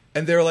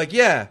 and they were like,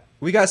 yeah,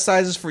 we got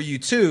sizes for you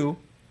too,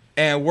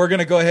 and we're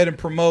gonna go ahead and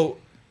promote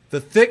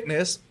the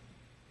thickness,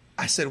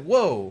 I said,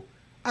 whoa,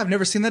 I've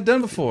never seen that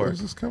done before. Where's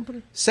this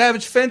company?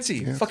 Savage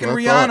Fenty, Yeah, fucking that's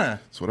what I Rihanna. thought.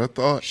 That's what I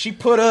thought. She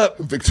put up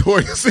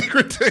Victoria's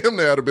Secret, damn,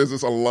 they're out of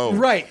business alone.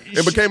 Right.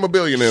 And became a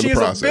billionaire in the She's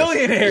a process.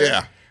 billionaire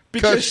Yeah.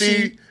 because Because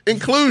she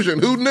inclusion.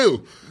 Who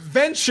knew?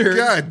 venture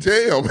God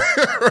damn.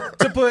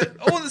 to put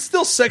it's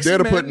still sexy There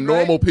to men, put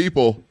normal right?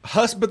 people.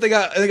 But they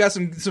got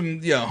some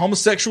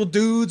homosexual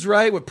dudes,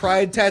 right, with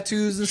pride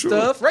tattoos and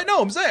stuff, right?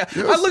 No, I'm saying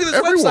Yes, I look at this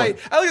everyone. website.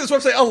 I look at this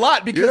website a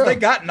lot because Yeah. they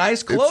got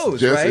nice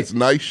clothes, right? It's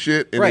nice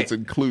shit and Right. it's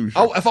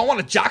inclusion. If I want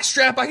a jock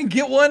strap, I can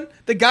get one.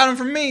 They got them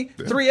from me.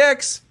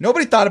 3X.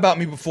 Nobody thought about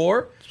me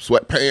before.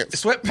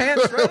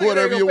 Sweatpants, right?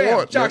 whatever you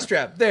want.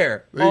 Jockstrap,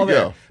 there There all you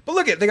there. go. But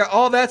look they got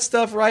all that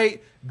stuff,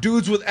 right?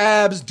 Dudes with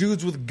abs,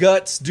 dudes with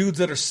guts, dudes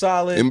that are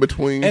solid In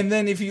between. And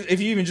then if you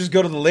even just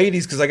go to the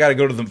ladies, because I got to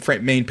go to the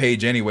main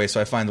page anyway, so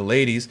I find the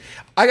ladies.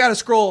 I got to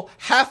scroll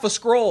half a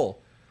scroll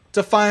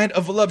to find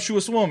a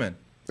voluptuous woman.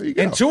 There you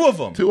go. And two of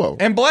them,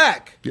 and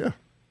black. Yeah,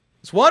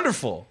 It's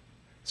wonderful.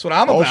 That's what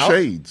I'm all about.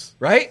 shades,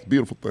 right? It's a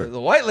beautiful thing.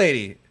 The white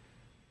lady,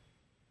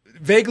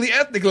 vaguely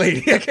ethnic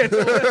lady, I can't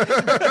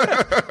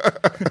tell.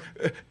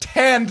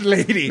 Tanned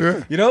lady,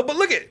 you know. But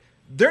look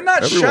they're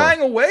not Everyone.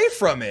 shying away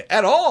from it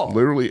at all.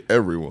 Literally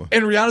everyone.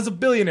 And Rihanna's a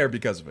billionaire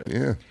because of it.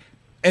 Yeah,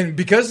 And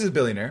because he's a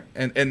billionaire,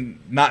 and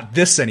not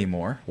this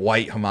anymore,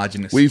 white,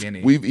 homogenous,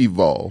 skinny. We've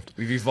evolved.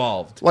 We've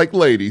evolved. Like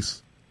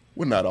ladies,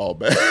 we're not all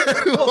bad.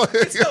 Well,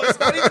 it's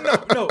not even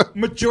no.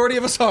 Majority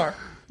of us are.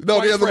 No,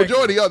 quite yeah, the frankly.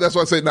 majority are. That's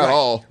why I say not Right.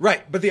 all.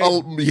 Right, but the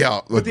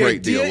a but the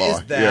great deal idea is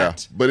are. that- Yeah,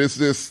 but it's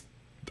just,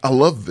 I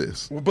love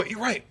this. But you're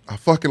right. I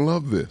fucking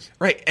love this.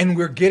 Right, and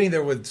we're getting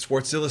there with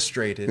Sports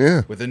Illustrated.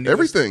 Yeah, with the newest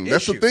everything.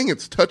 That's the issue. thing.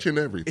 It's touching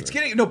everything. It's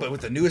getting but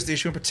with the newest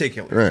issue in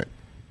particular. right.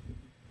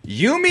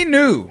 Yumi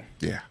Nu,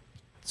 Yeah,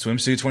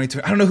 swimsuit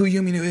 22. I don't know who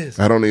Yumi Nu is,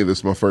 I don't either.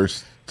 It's my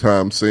first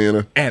time seeing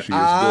her. and She is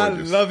I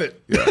gorgeous. love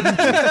it.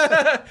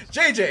 Yeah,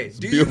 JJ,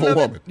 do you beautiful love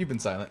woman. it? You've been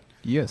silent,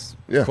 Yes.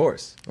 yeah. of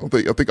course. I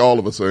think all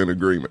of us are in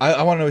agreement.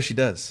 I want to know what she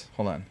does.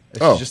 Hold on.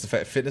 If Oh. she's just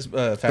a fitness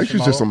fashion I think she's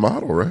model. just a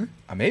model, right?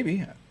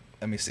 Maybe.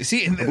 Let me see.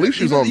 See, I believe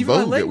she was on even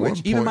my Vogue at one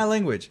language. Even point. my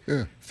language.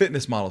 Yeah.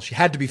 Fitness model. She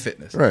had to be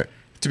fitness. Right.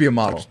 To be a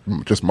model.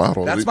 Just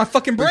model. That's my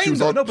fucking I think she brain, was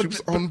though. on- No, but- she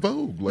was on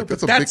Vogue. Like No,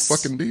 that's but a big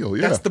fucking deal.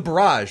 Yeah, That's the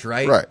barrage,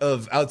 right? Right.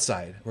 Of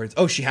outside. Where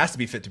it's, she has to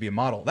be fit to be a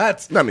model.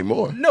 That's not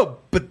anymore. No,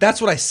 but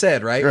that's what I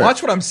said, right? Right.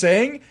 Watch what I'm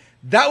saying.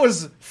 That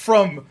was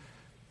from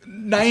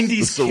 90s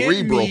The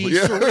cerebral, kid me,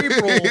 yeah.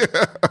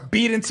 cerebral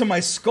beat into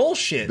my skull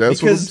shit.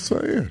 That's because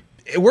what I'm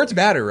saying. words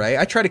matter, right?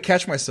 I try to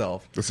catch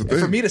myself. That's the And for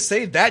thing. me to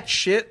say that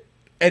shit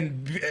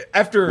and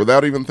after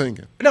Without even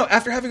thinking. no,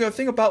 after having a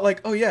thing about like,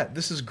 oh yeah,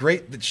 this is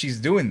great that she's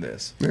doing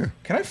this. Yeah.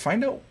 Can I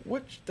find out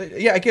what?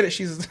 Yeah, I get it.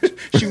 She's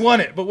she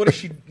won it, but what is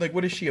she like?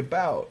 What is she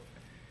about?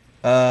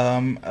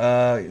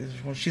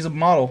 Well, she's a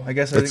model, I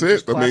guess. That's think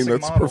she's it. I mean,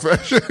 classic that's a model.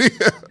 profession.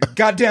 Yeah.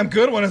 Goddamn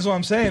good one is what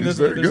I'm saying. She's There's,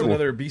 very there's good one.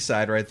 another B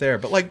side right there,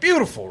 but like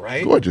beautiful,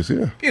 right? Gorgeous,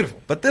 yeah.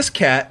 Beautiful. But this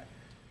cat,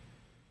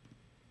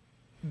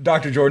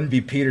 Dr. Jordan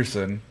B.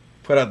 Peterson,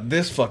 put out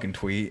this fucking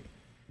tweet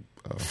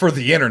for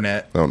the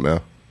internet. Oh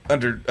no.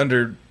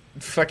 Under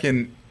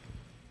fucking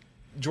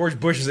George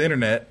Bush's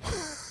internet.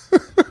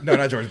 No,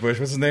 not George Bush.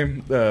 What's his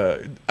name?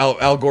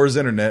 Al Gore's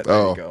internet.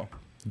 There you go.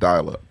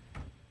 Dial up.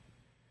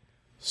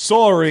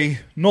 Sorry,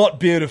 not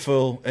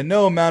beautiful, and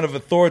no amount of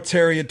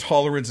authoritarian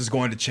tolerance is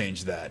going to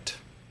change that.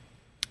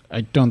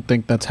 I don't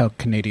think that's how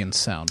Canadians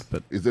sound,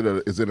 but Is it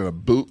a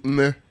boot in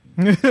there?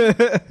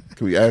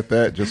 Can we add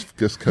that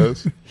just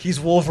cause? He's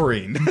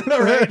Wolverine.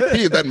 All right?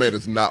 That man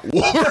is not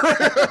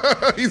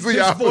Wolverine. He's the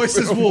His opposite voice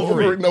is of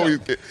Wolverine. No, No.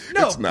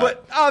 No, it's not.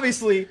 but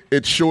obviously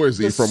It's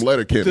Shorzy from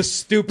Letterkenny. the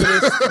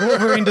stupidest.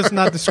 Wolverine does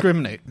not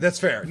discriminate. That's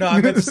fair. No,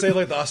 I meant to say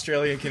like the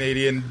Australian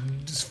Canadian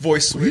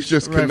voice switch. He's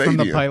just Right Canadian.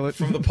 from the pilot.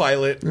 From the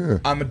pilot.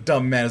 I'm a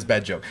dumb man is a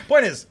bad joke.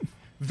 Point is,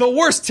 the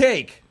worst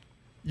take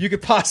you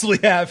could possibly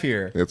have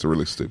here. That's a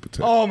really stupid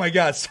take. Oh my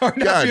God, sorry,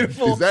 not God,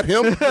 beautiful. is that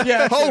him?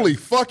 Yeah. Holy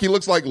fuck, he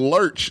looks like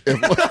Lurch.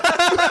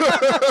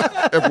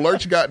 If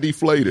Lurch got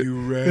deflated.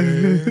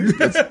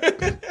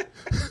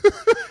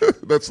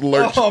 That's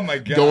Lurch Oh, my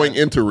God. going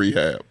into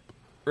rehab.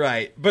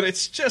 Right, but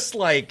it's just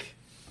like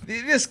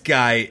this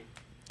guy,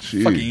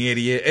 Gee. fucking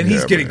idiot, and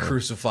he's Yeah, getting man.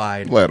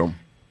 crucified. Let him.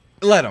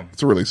 Let him.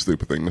 It's a really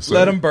stupid thing to say.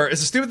 Let him burn.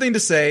 It's a stupid thing to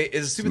say.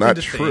 It's a stupid Not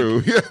thing to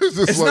true. think. Yeah, it's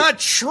just It's like- not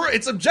true.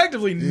 It's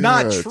objectively Yeah,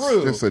 not it's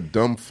true. just a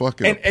dumb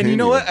fucking And you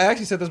know what? opinion. I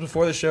actually said this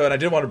before the show, and I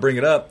did want to bring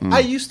it up. Mm. I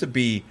used to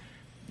be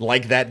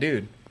like that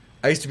dude.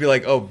 I used to be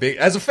like, oh, big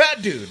as a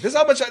fat dude. This is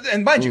how much.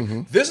 And mind Mm-hmm.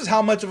 you, this is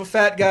how much of a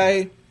fat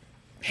guy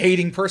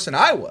hating person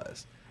I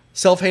was.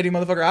 Self-hating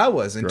motherfucker I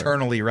was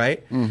internally,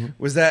 right? Mm-hmm.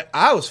 Was that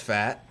I was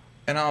fat,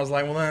 and I was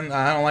like, well, then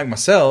I don't like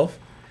myself.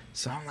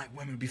 So I don't like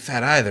women to be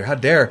fat either. How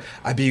dare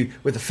I be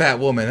with a fat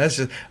woman? That's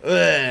just,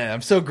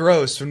 I'm so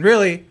gross. When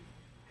really,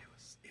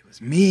 it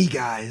was me,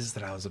 guys,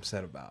 that I was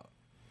upset about,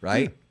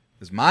 right? It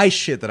was my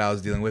shit that I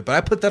was dealing with, but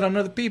I put that on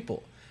other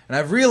people. And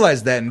I've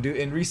realized that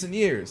in recent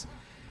years.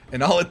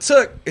 And all it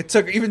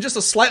took even just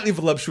a slightly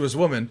voluptuous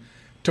woman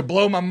to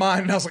blow my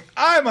mind. And I was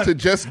like, To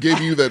just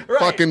give you the Right.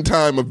 fucking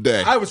time of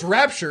day. I was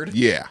raptured.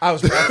 Yeah. I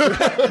was raptured.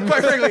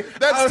 Quite frankly,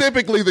 That's I was,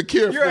 typically the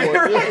cure you're right, for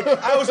you're it. right.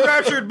 I was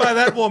raptured by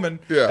that woman.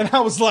 Yeah. And I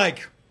was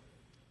like,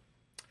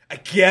 I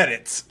get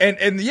it.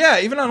 And yeah,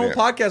 even on old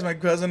Yeah. podcasts, my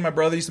cousin, my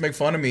brother used to make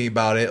fun of me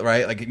about it,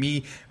 right? Like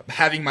me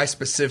having my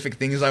specific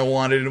things I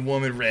wanted in a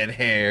woman: red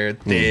hair,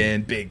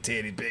 thin, big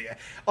titty, big,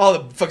 all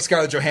the fuck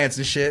Scarlett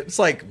Johansson shit. It's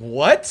like,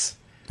 what?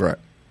 Right.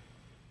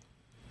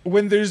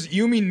 When there's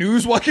Yumi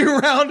News walking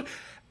around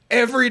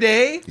every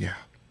day? Yeah.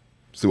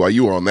 See, while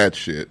you were on that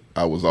shit,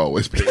 I was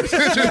always paying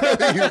attention to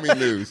the Human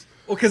News.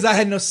 Well, because I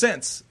had no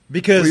sense.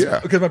 Because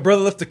my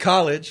brother left to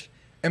college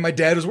and my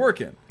dad was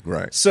working.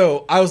 Right.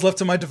 So I was left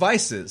to my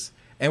devices.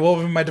 And what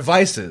were my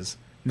devices?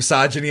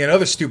 Misogyny and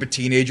other stupid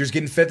teenagers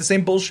getting fed the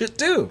same bullshit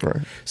too. Right.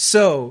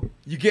 So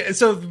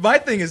my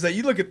thing is that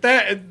you look at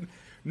that and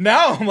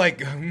now I'm like,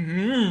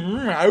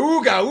 ooga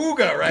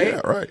ooga, right?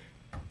 Yeah, right.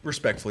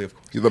 Respectfully, of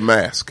course. You're the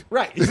mask.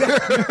 Right,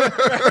 exactly.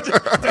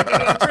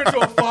 I turn into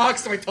a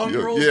fox, my tongue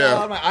rolls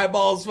out, my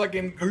eyeballs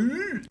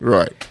fucking.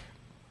 Right.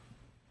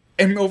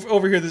 And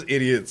over here, this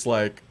idiot's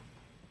like,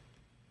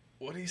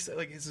 what did he say?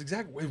 Like his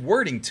exact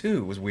wording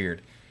too was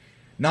weird.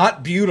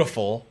 Not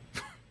beautiful.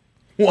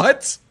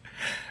 What?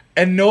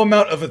 And no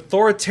amount of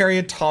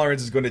authoritarian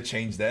tolerance is going to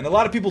change that. And a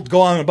lot of people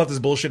go on about this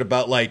bullshit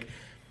about like,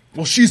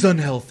 well, she's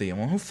unhealthy. And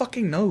well, who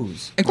fucking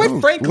knows? And quite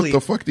frankly, what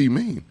the fuck do you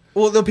mean?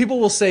 Well, the people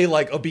will say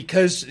like, oh,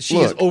 because she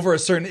is over a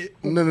certain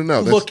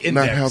no. Look That's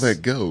index. not how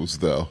that goes,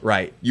 though.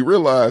 Right. You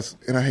realize,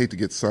 and I hate to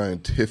get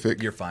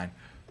scientific. You're fine.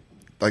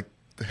 Like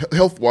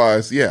health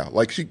wise, yeah.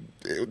 Like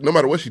no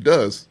matter what she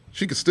does,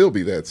 she could still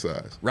be that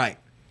size. Right.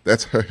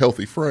 That's her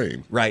healthy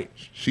frame. Right.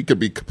 She could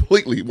be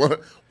completely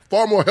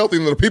far more healthy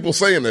than the people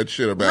saying that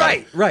shit about.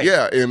 Right. Her. Right.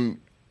 Yeah, and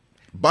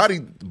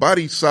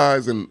body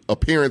size and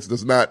appearance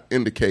does not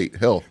indicate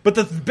health. But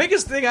the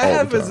biggest thing I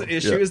have as an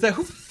issue is that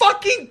who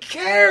fucking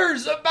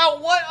cares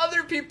about what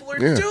other people are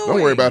doing?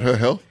 Don't worry about her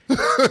health.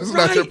 It's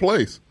not your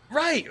place.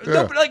 Right. Yeah.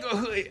 No, but like,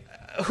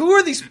 who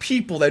are these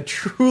people that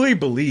truly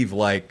believe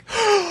like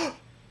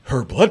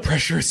her blood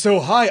pressure is so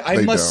high,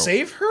 I must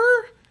save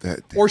her?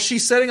 Or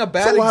she's setting a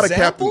bad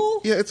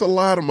example? It's a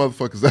lot of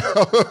motherfuckers.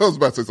 I was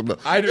about to say something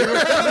else. I do.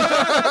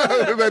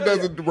 That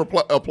doesn't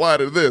apply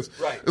to this.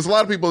 Right. There's a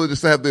lot of people that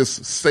just have this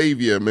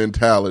savior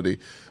mentality.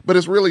 But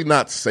it's really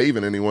not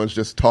saving anyone. It's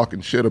just talking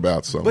shit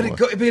about someone.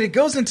 But it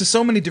goes into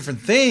so many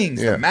different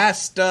things. Yeah. The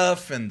mass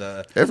stuff and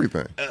the...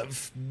 Everything.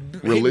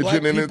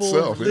 Religion in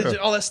itself.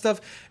 All that stuff.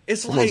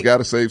 It's Someone's like... got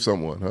to save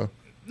someone, huh?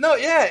 No,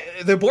 yeah.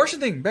 The abortion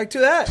thing. Back to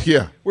that.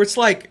 Yeah. Where it's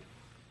like,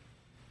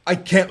 I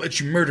can't let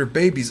you murder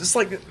babies. It's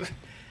like...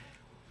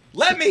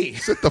 Let me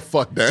sit the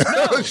fuck down.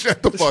 No.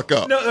 Shut the fuck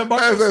up. No,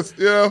 Marcos,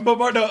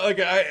 but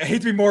I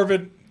hate to be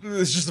morbid.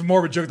 It's just a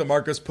morbid joke that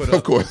Marcos put up.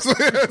 Of course,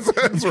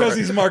 because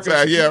he's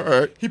Marcos. Yeah,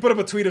 right. He put up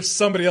a tweet of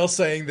somebody else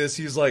saying this.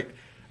 He's like,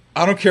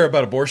 "I don't care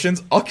about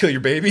abortions. I'll kill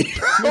your baby."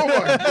 Oh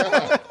my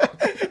god!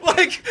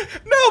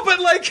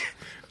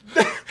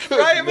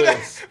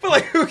 Right? But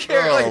like, who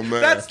cares? Oh, like,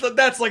 man.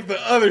 that's like the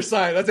other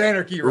side. That's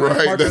anarchy, right?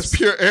 Right. Marcos, that's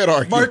pure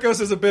anarchy. Marcos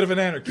is a bit of an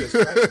anarchist.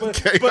 Right?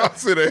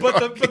 Chaos and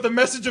anarchy. But the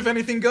message of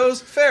anything goes,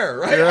 fair,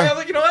 right? Yeah. I'm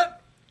like, you know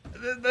what?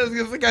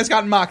 The guy's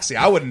got moxie.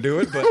 I wouldn't do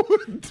it, but I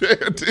wouldn't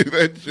dare do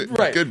that shit.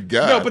 Right. Good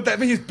God. No, but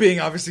he's being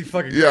obviously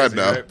fucking crazy. Yeah, I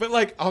know. Right? But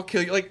like, I'll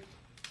kill you.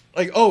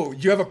 Like, oh,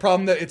 you have a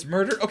problem that it's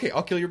murder? Okay,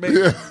 I'll kill your baby.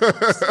 Yeah.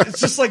 It's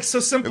just like so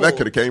simple. And that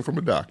could have came from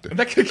a doctor.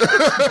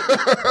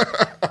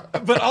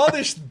 But all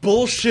this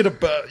bullshit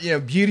about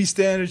beauty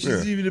standards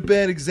is even a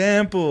bad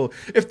example.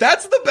 If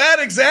that's the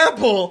bad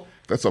example,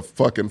 that's a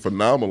fucking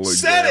phenomenal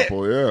set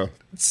example. Yeah.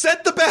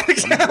 Set the bad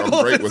example.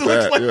 I'm great with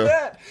that. Like yeah.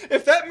 that.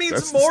 If that means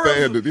that's more,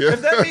 standard, yeah.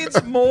 if that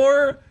means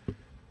more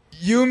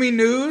Yumi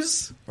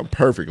news, I'm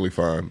perfectly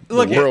fine.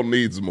 Look, the world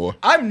needs more.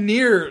 I'm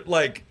near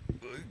like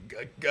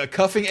a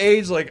cuffing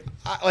age. Like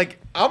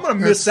I'm gonna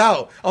miss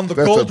out on the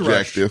gold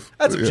objective. rush.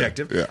 That's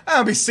objective. Yeah. I'm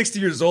gonna be 60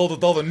 years old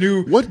with all the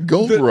new what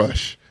gold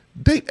rush?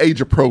 Date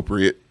age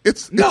appropriate.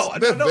 It's no.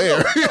 There. No,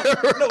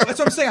 that's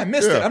what I'm saying. I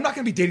missed it. I'm not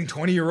going to be dating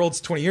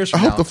 20-year-olds 20 years from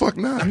now. I hope the fuck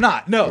not. I'm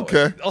not. No.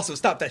 Okay. Also,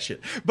 stop that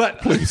shit. But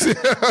please.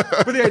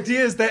 But the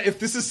idea is that if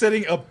this is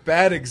setting a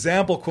bad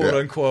example, quote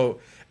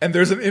unquote, and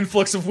there's an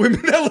influx of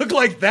women that look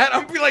like that,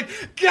 I'm gonna be like,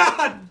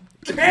 God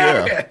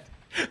damn it!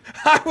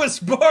 I was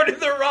born in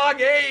the wrong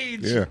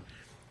age. Yeah.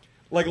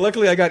 Like,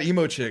 luckily, I got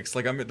emo chicks.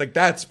 Like,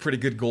 that's pretty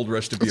good gold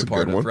rush to be a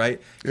part of, right?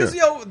 Because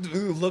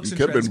looks. You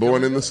could have been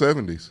born in the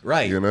 70s,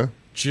 right?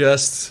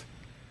 Just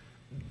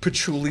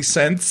patchouli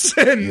scents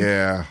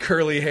and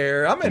curly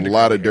hair. I'm into a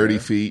lot of dirty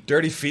feet.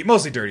 Dirty feet,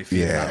 mostly dirty feet.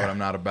 Yeah, not what I'm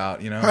not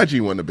about.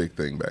 Hygiene wasn't a big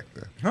thing back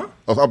then. Huh?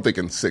 I'm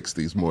thinking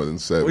 60s more than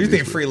 70s. Well, you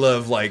think free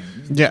love, like?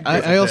 Yeah,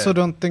 I also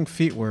don't think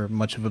feet were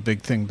much of a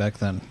big thing back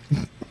then.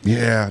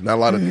 Yeah, not a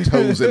lot of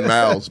toes and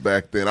mouths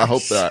back then. I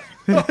hope not.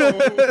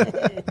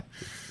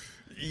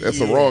 That's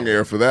the wrong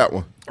era for that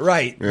one.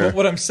 Right. Yeah. But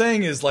what I'm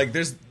saying is, like,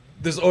 there's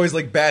always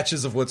like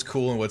batches of what's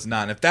cool and what's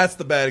not. And if that's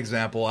the bad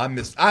example, I'm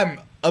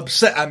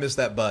upset I missed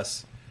that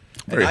bus.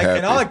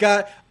 And all I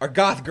got are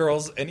goth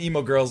girls and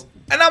emo girls,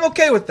 and I'm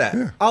okay with that.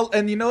 Yeah.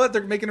 And you know what?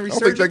 They're making a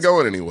resurgence. I don't think they're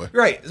going anywhere.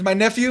 Right. My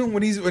nephew,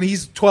 when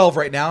he's 12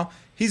 right now,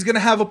 he's gonna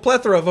have a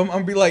plethora of them. I'm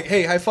gonna be like,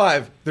 hey, high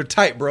five. They're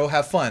tight, bro.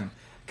 Have fun.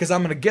 Because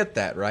I'm gonna get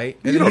that, right?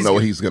 And you don't know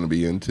what he's gonna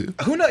be into.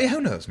 Who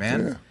knows,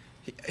 man? Yeah.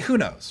 Who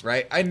knows,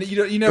 right? You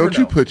never know. Don't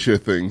you put your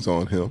things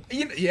on him?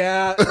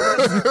 Yeah,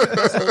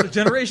 that's what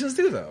generations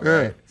do, though.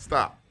 Right?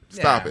 Yeah,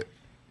 stop it.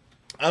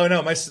 Oh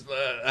no,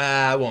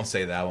 I won't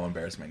say that. I won't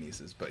embarrass my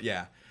nieces, but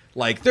yeah,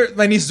 like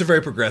my nieces are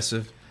very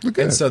progressive,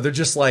 and so they're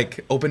just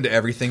like open to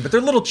everything. But they're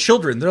little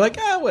children. They're like,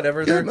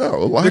 whatever.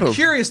 They're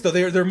curious though.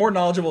 They're more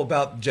knowledgeable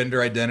about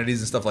gender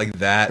identities and stuff like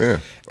that. Yeah,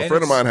 a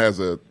friend of mine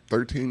has a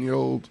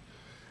 13-year-old.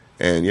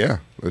 And yeah,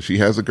 she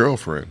has a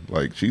girlfriend.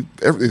 Like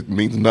it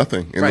means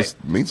nothing. And it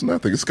means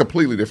nothing. It's a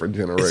completely different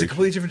generation. It's a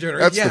completely different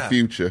generation. That's the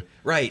future.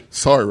 Right.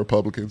 Sorry,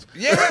 Republicans.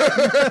 Yeah.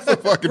 That's the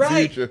fucking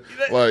future.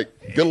 Like,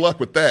 good luck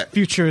with that.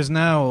 Future is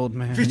now, old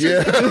man.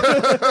 Yeah. I feel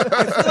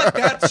like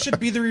that should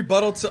be the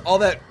rebuttal to all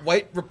that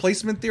white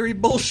replacement theory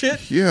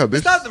bullshit. Yeah.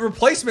 It's not the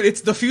replacement. It's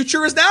the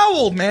future is now,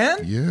 old man.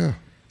 Yeah.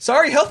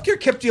 Sorry, healthcare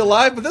kept you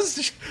alive, but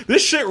this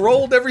shit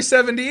rolled every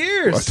 70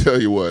 years. I'll tell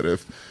you what,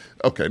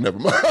 okay, never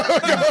mind.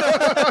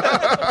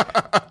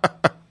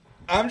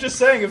 I'm just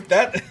saying, if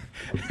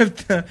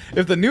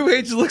the new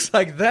age looks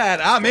like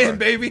that, I'm in,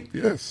 baby.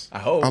 Yes. I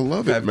hope. I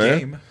love it, Have man.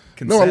 Game,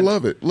 no, I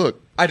love it.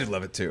 Look. I did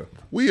love it, too.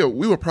 We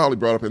were probably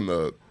brought up in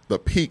the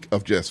peak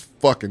of just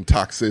fucking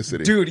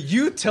toxicity. Dude,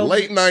 you tell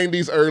Late me.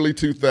 90s, early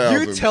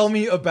 2000s. You tell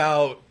me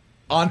about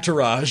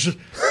Entourage.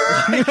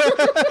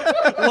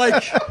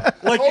 like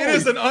it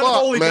is an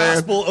unholy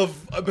gospel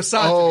of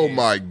misogyny. Oh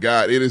my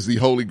God, it is the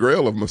holy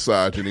grail of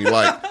misogyny.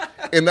 Like,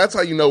 and that's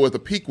how you know what the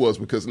peak was,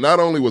 because not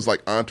only was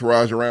like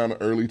Entourage around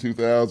the early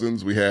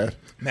 2000s, we had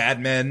Mad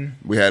Men.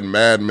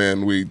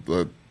 We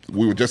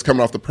were just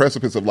coming off the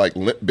precipice of like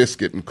Limp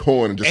Bizkit and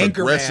Korn and just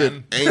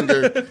aggressive,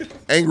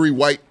 angry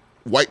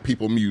white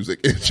people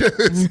music.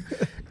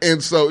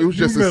 And so it was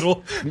just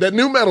that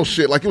new metal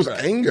shit. Like, it was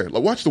anger.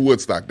 Like, watch the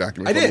Woodstock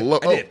documentary. I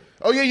did.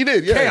 Oh yeah, you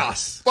did. Yeah.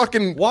 Chaos.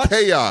 Fucking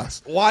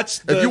chaos.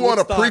 Watch. If you want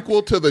Woodstock. a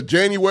prequel to the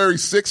January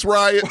 6th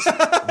riots,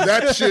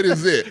 that shit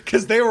is it.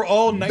 Because they were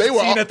all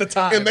 19 at the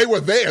time, and they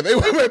were there. They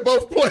were at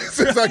both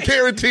places. I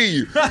guarantee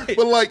you. Right.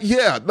 But like,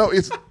 yeah, no,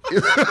 it's.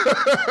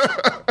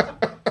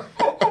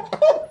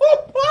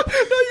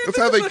 That's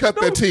how they cut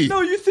their teeth.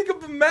 No, you think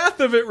of the math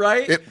of it,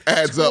 right? It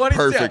adds up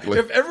perfectly.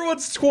 If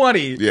everyone's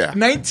 20,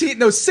 19,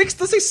 let's say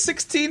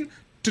 16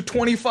 to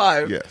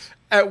 25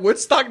 at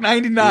Woodstock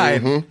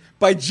 99,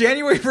 by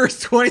January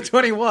 1st,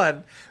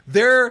 2021,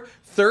 they're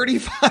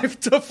 35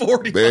 to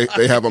 45.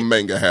 They have a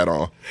manga hat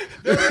on.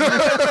 They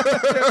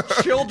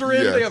have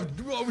children. They have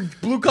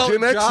blue-collar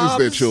Gen X jobs. is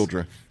their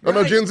children. Oh,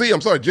 no, Gen Z.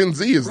 I'm sorry. Gen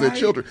Z is their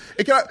children.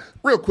 And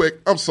real quick,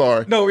 I'm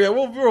sorry. No, yeah,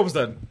 we're almost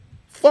done.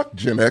 Fuck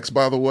Gen X,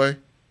 by the way.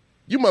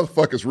 You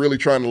motherfuckers really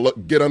trying to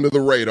get under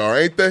the radar,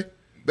 ain't they?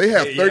 They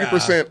have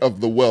 30% of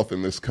the wealth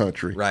in this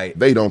country. Right.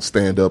 They don't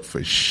stand up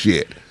for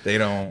shit. They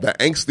don't. The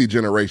angsty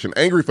generation,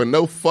 angry for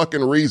no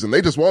fucking reason.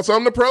 They just want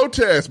something to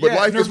protest, but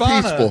life Nirvana.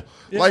 is peaceful.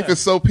 Yeah. Life is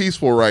so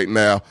peaceful right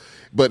now.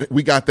 But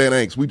we got that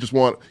angst. We just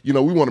want, we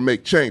want to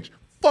make change.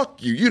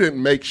 Fuck you. You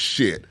didn't make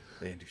shit.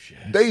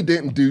 They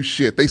didn't do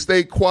shit. They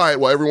stayed quiet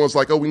while everyone's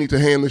like, oh, we need to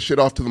hand this shit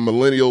off to the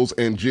millennials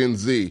and Gen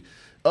Z.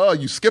 Oh,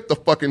 you skipped the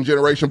fucking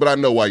generation, but I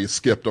know why you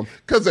skipped them.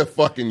 Because they're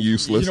fucking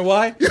useless. You know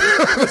why?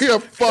 They're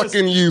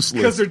fucking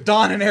useless. Because they're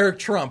Don and Eric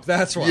Trump.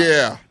 That's why.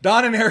 Yeah.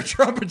 Don and Eric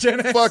Trump are Gen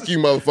X. Fuck you,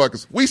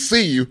 motherfuckers. We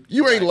see you.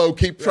 You ain't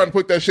low-key trying to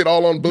put that shit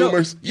all on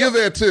boomers. You're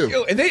there,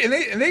 too. And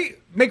they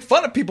make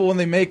fun of people when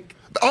they make...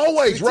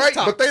 Always, right?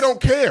 But they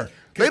don't care.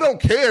 They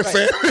don't care,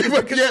 Sam.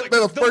 But yet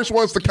they're the first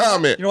ones to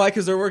comment. You know why?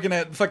 Because they're working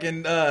at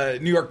fucking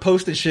New York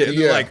Post and shit. And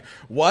they're like,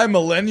 why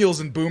millennials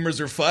and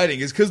boomers are fighting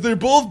is because they're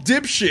both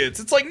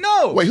dipshits. It's like,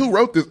 no. Wait, who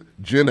wrote this?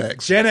 Gen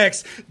X. Gen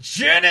X.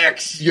 Gen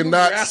X. You're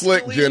not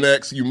slick, Gen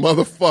X, you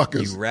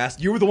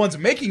motherfuckers. You were the ones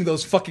making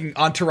those fucking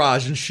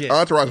Entourage and shit.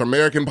 Entourage,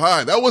 American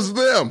Pie. That was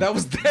them. That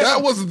was them.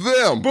 That was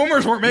them.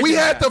 Boomers weren't making We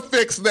that. had to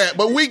fix that,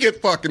 but we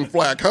get fucking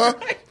flack, huh?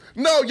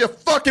 No, your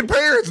fucking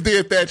parents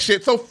did that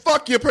shit, so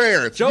fuck your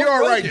parents. You're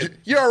all right.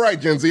 You're all right,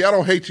 Gen Z. I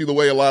don't hate you the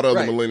way a lot of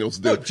other millennials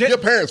do. No, your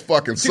parents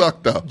fucking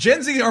suck, though.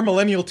 Gen Z are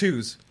millennial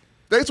twos.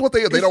 That's what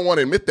they are. They don't want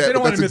to admit that,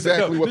 but that's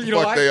exactly what the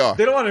fuck they are.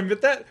 They don't want to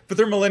admit that, but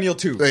they're millennial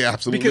 2. They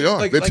absolutely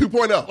are. They're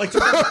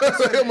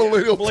 2.0. They're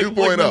millennial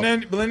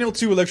 2.0. Millennial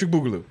 2 Electric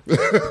Boogaloo.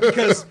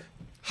 Because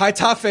high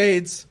top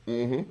fades,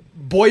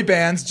 boy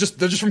bands,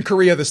 they're just from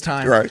Korea this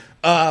time. Right.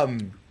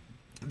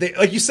 They,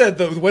 like you said,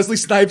 the Wesley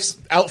Snipes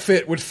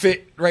outfit would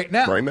fit right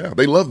now. Right now.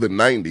 They love the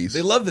 90s.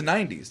 They love the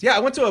 90s. Yeah, I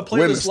went to a playlist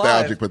We're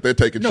nostalgic, live. but they're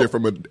taking shit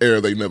from an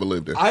era they never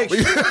lived in.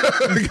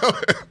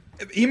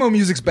 Emo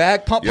music's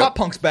back. Pop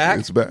punk's back.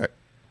 It's back.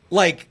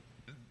 Like,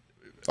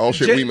 all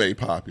shit we made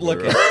popular.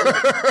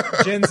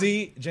 Look, Gen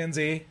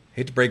Z,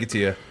 hate to break it to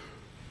you,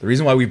 the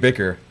reason why we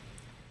bicker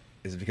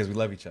is because we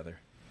love each other.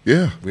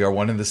 Yeah. We are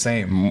one and the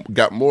same.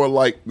 Got more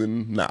like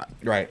than not.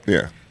 Right.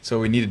 Yeah. So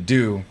what we need to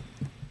do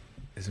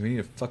is we need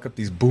to fuck up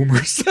these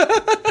boomers.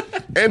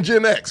 And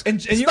Gen X.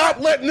 And stop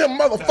letting them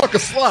motherfuckers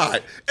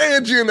slide.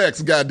 And Gen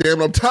X,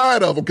 goddamn it. I'm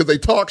tired of them because they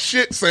talk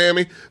shit,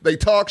 Sammy. They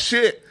talk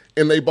shit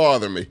and they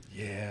bother me.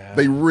 Yeah.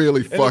 They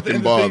really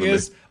fucking bother me. The thing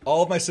is,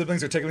 all of my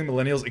siblings are technically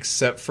millennials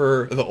except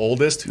for the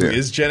oldest, who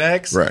is Gen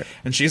X. Right.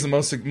 And she's the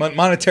most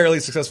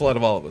monetarily successful out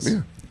of all of us.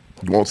 Yeah.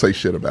 You won't say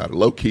shit about it.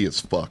 Low key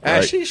as fuck,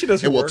 right? She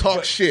does her and work, will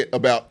talk shit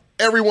about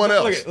everyone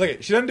else. Look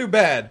at, she doesn't do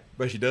bad,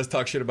 but she does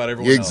talk shit about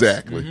everyone else.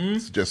 Exactly.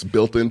 It's just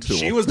built into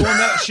she them. was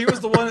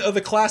the one of the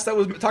class that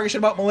was talking shit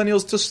about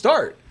millennials to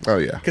start. Oh,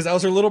 yeah. Because that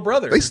was her little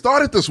brother. They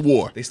started this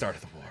war.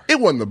 It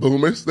wasn't the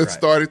boomers that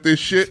started this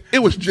shit. It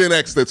was Gen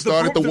X that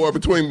started the war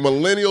between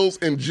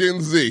millennials and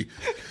Gen Z.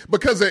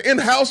 because they're in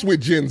house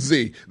with Gen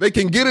Z. They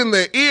can get in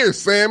their ears,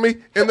 Sammy,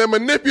 and then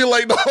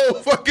manipulate the whole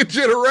fucking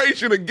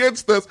generation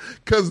against us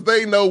because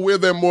they know we're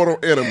their mortal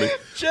enemy.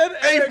 Gen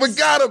Ain't X,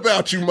 forgot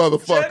about you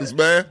motherfuckers,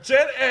 man.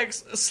 Gen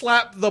X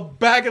slapped the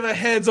back of the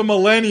heads of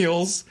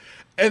millennials,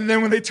 and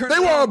then when they turned, They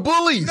were our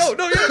bullies. No, What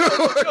Tommy,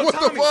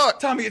 the fuck?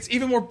 Tommy, it's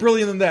even more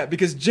brilliant than that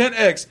because Gen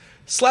X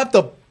slapped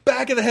the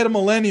back of the head of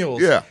millennials.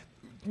 Yeah.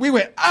 We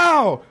went,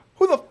 ow,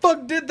 who the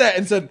fuck did that?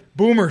 And said,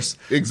 boomers.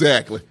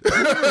 Exactly.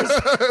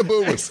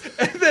 Boomers.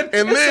 And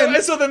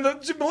then so then the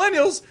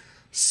millennials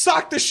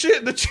socked the shit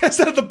in the chest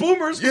out of the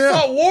boomers who Yeah.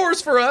 fought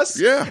wars for us.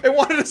 Yeah. And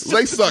wanted us to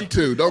They suck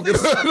too. Don't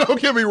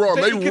get me wrong.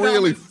 They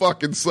really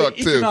fucking suck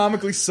they too.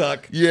 Economically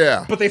suck.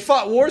 Yeah. But they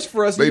fought wars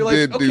for us. And They you're like,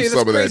 did do okay, this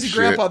some of that crazy shit.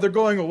 grandpa, they're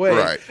going away.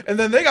 Right. And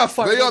then they got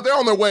fired up. They're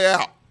on their way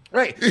out.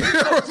 Right. So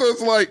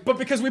it's like, But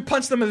because we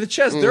punched them in the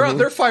chest,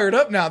 they're fired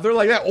up now. They're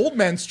like that old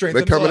man strength.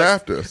 They're And it's coming like-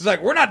 after us. It's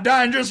like, we're not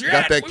dying just yet.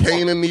 got that We cane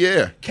won't. in the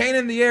air. Cane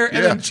in the air. And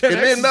Yeah. then Gen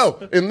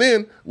X And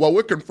then while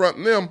we're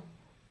confronting them,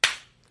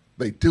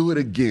 they do it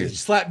again.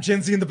 slap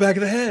Gen Z in the back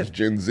of the head.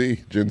 Gen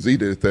Z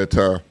did it that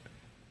time.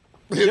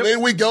 And Yep.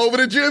 then we go over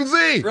to Gen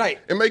Z. Right.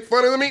 And make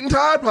fun of them eating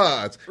Tide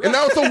Pods. And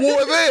now it's a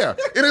war there.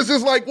 And it's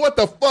just like, what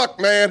the fuck,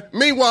 man?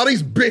 Meanwhile,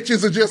 these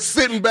bitches are just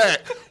sitting back,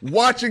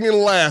 watching and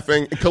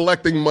laughing and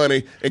collecting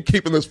money and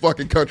keeping this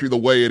fucking country the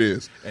way it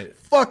is.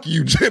 Fuck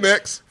you, Gen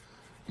X.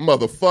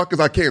 Motherfuckers,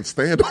 I can't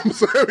stand them.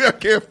 Sorry, I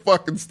can't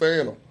fucking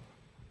stand them.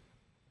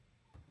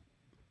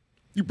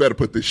 You better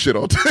put this shit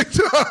on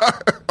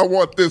TikTok. I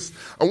want this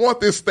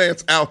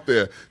stance out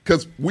there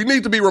because we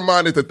need to be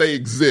reminded that they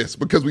exist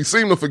because we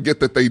seem to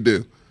forget that they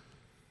do.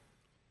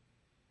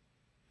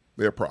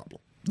 They're a problem.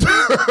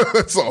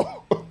 That's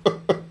all.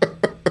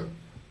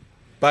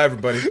 Bye,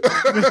 everybody.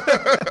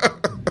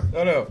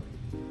 Oh, no.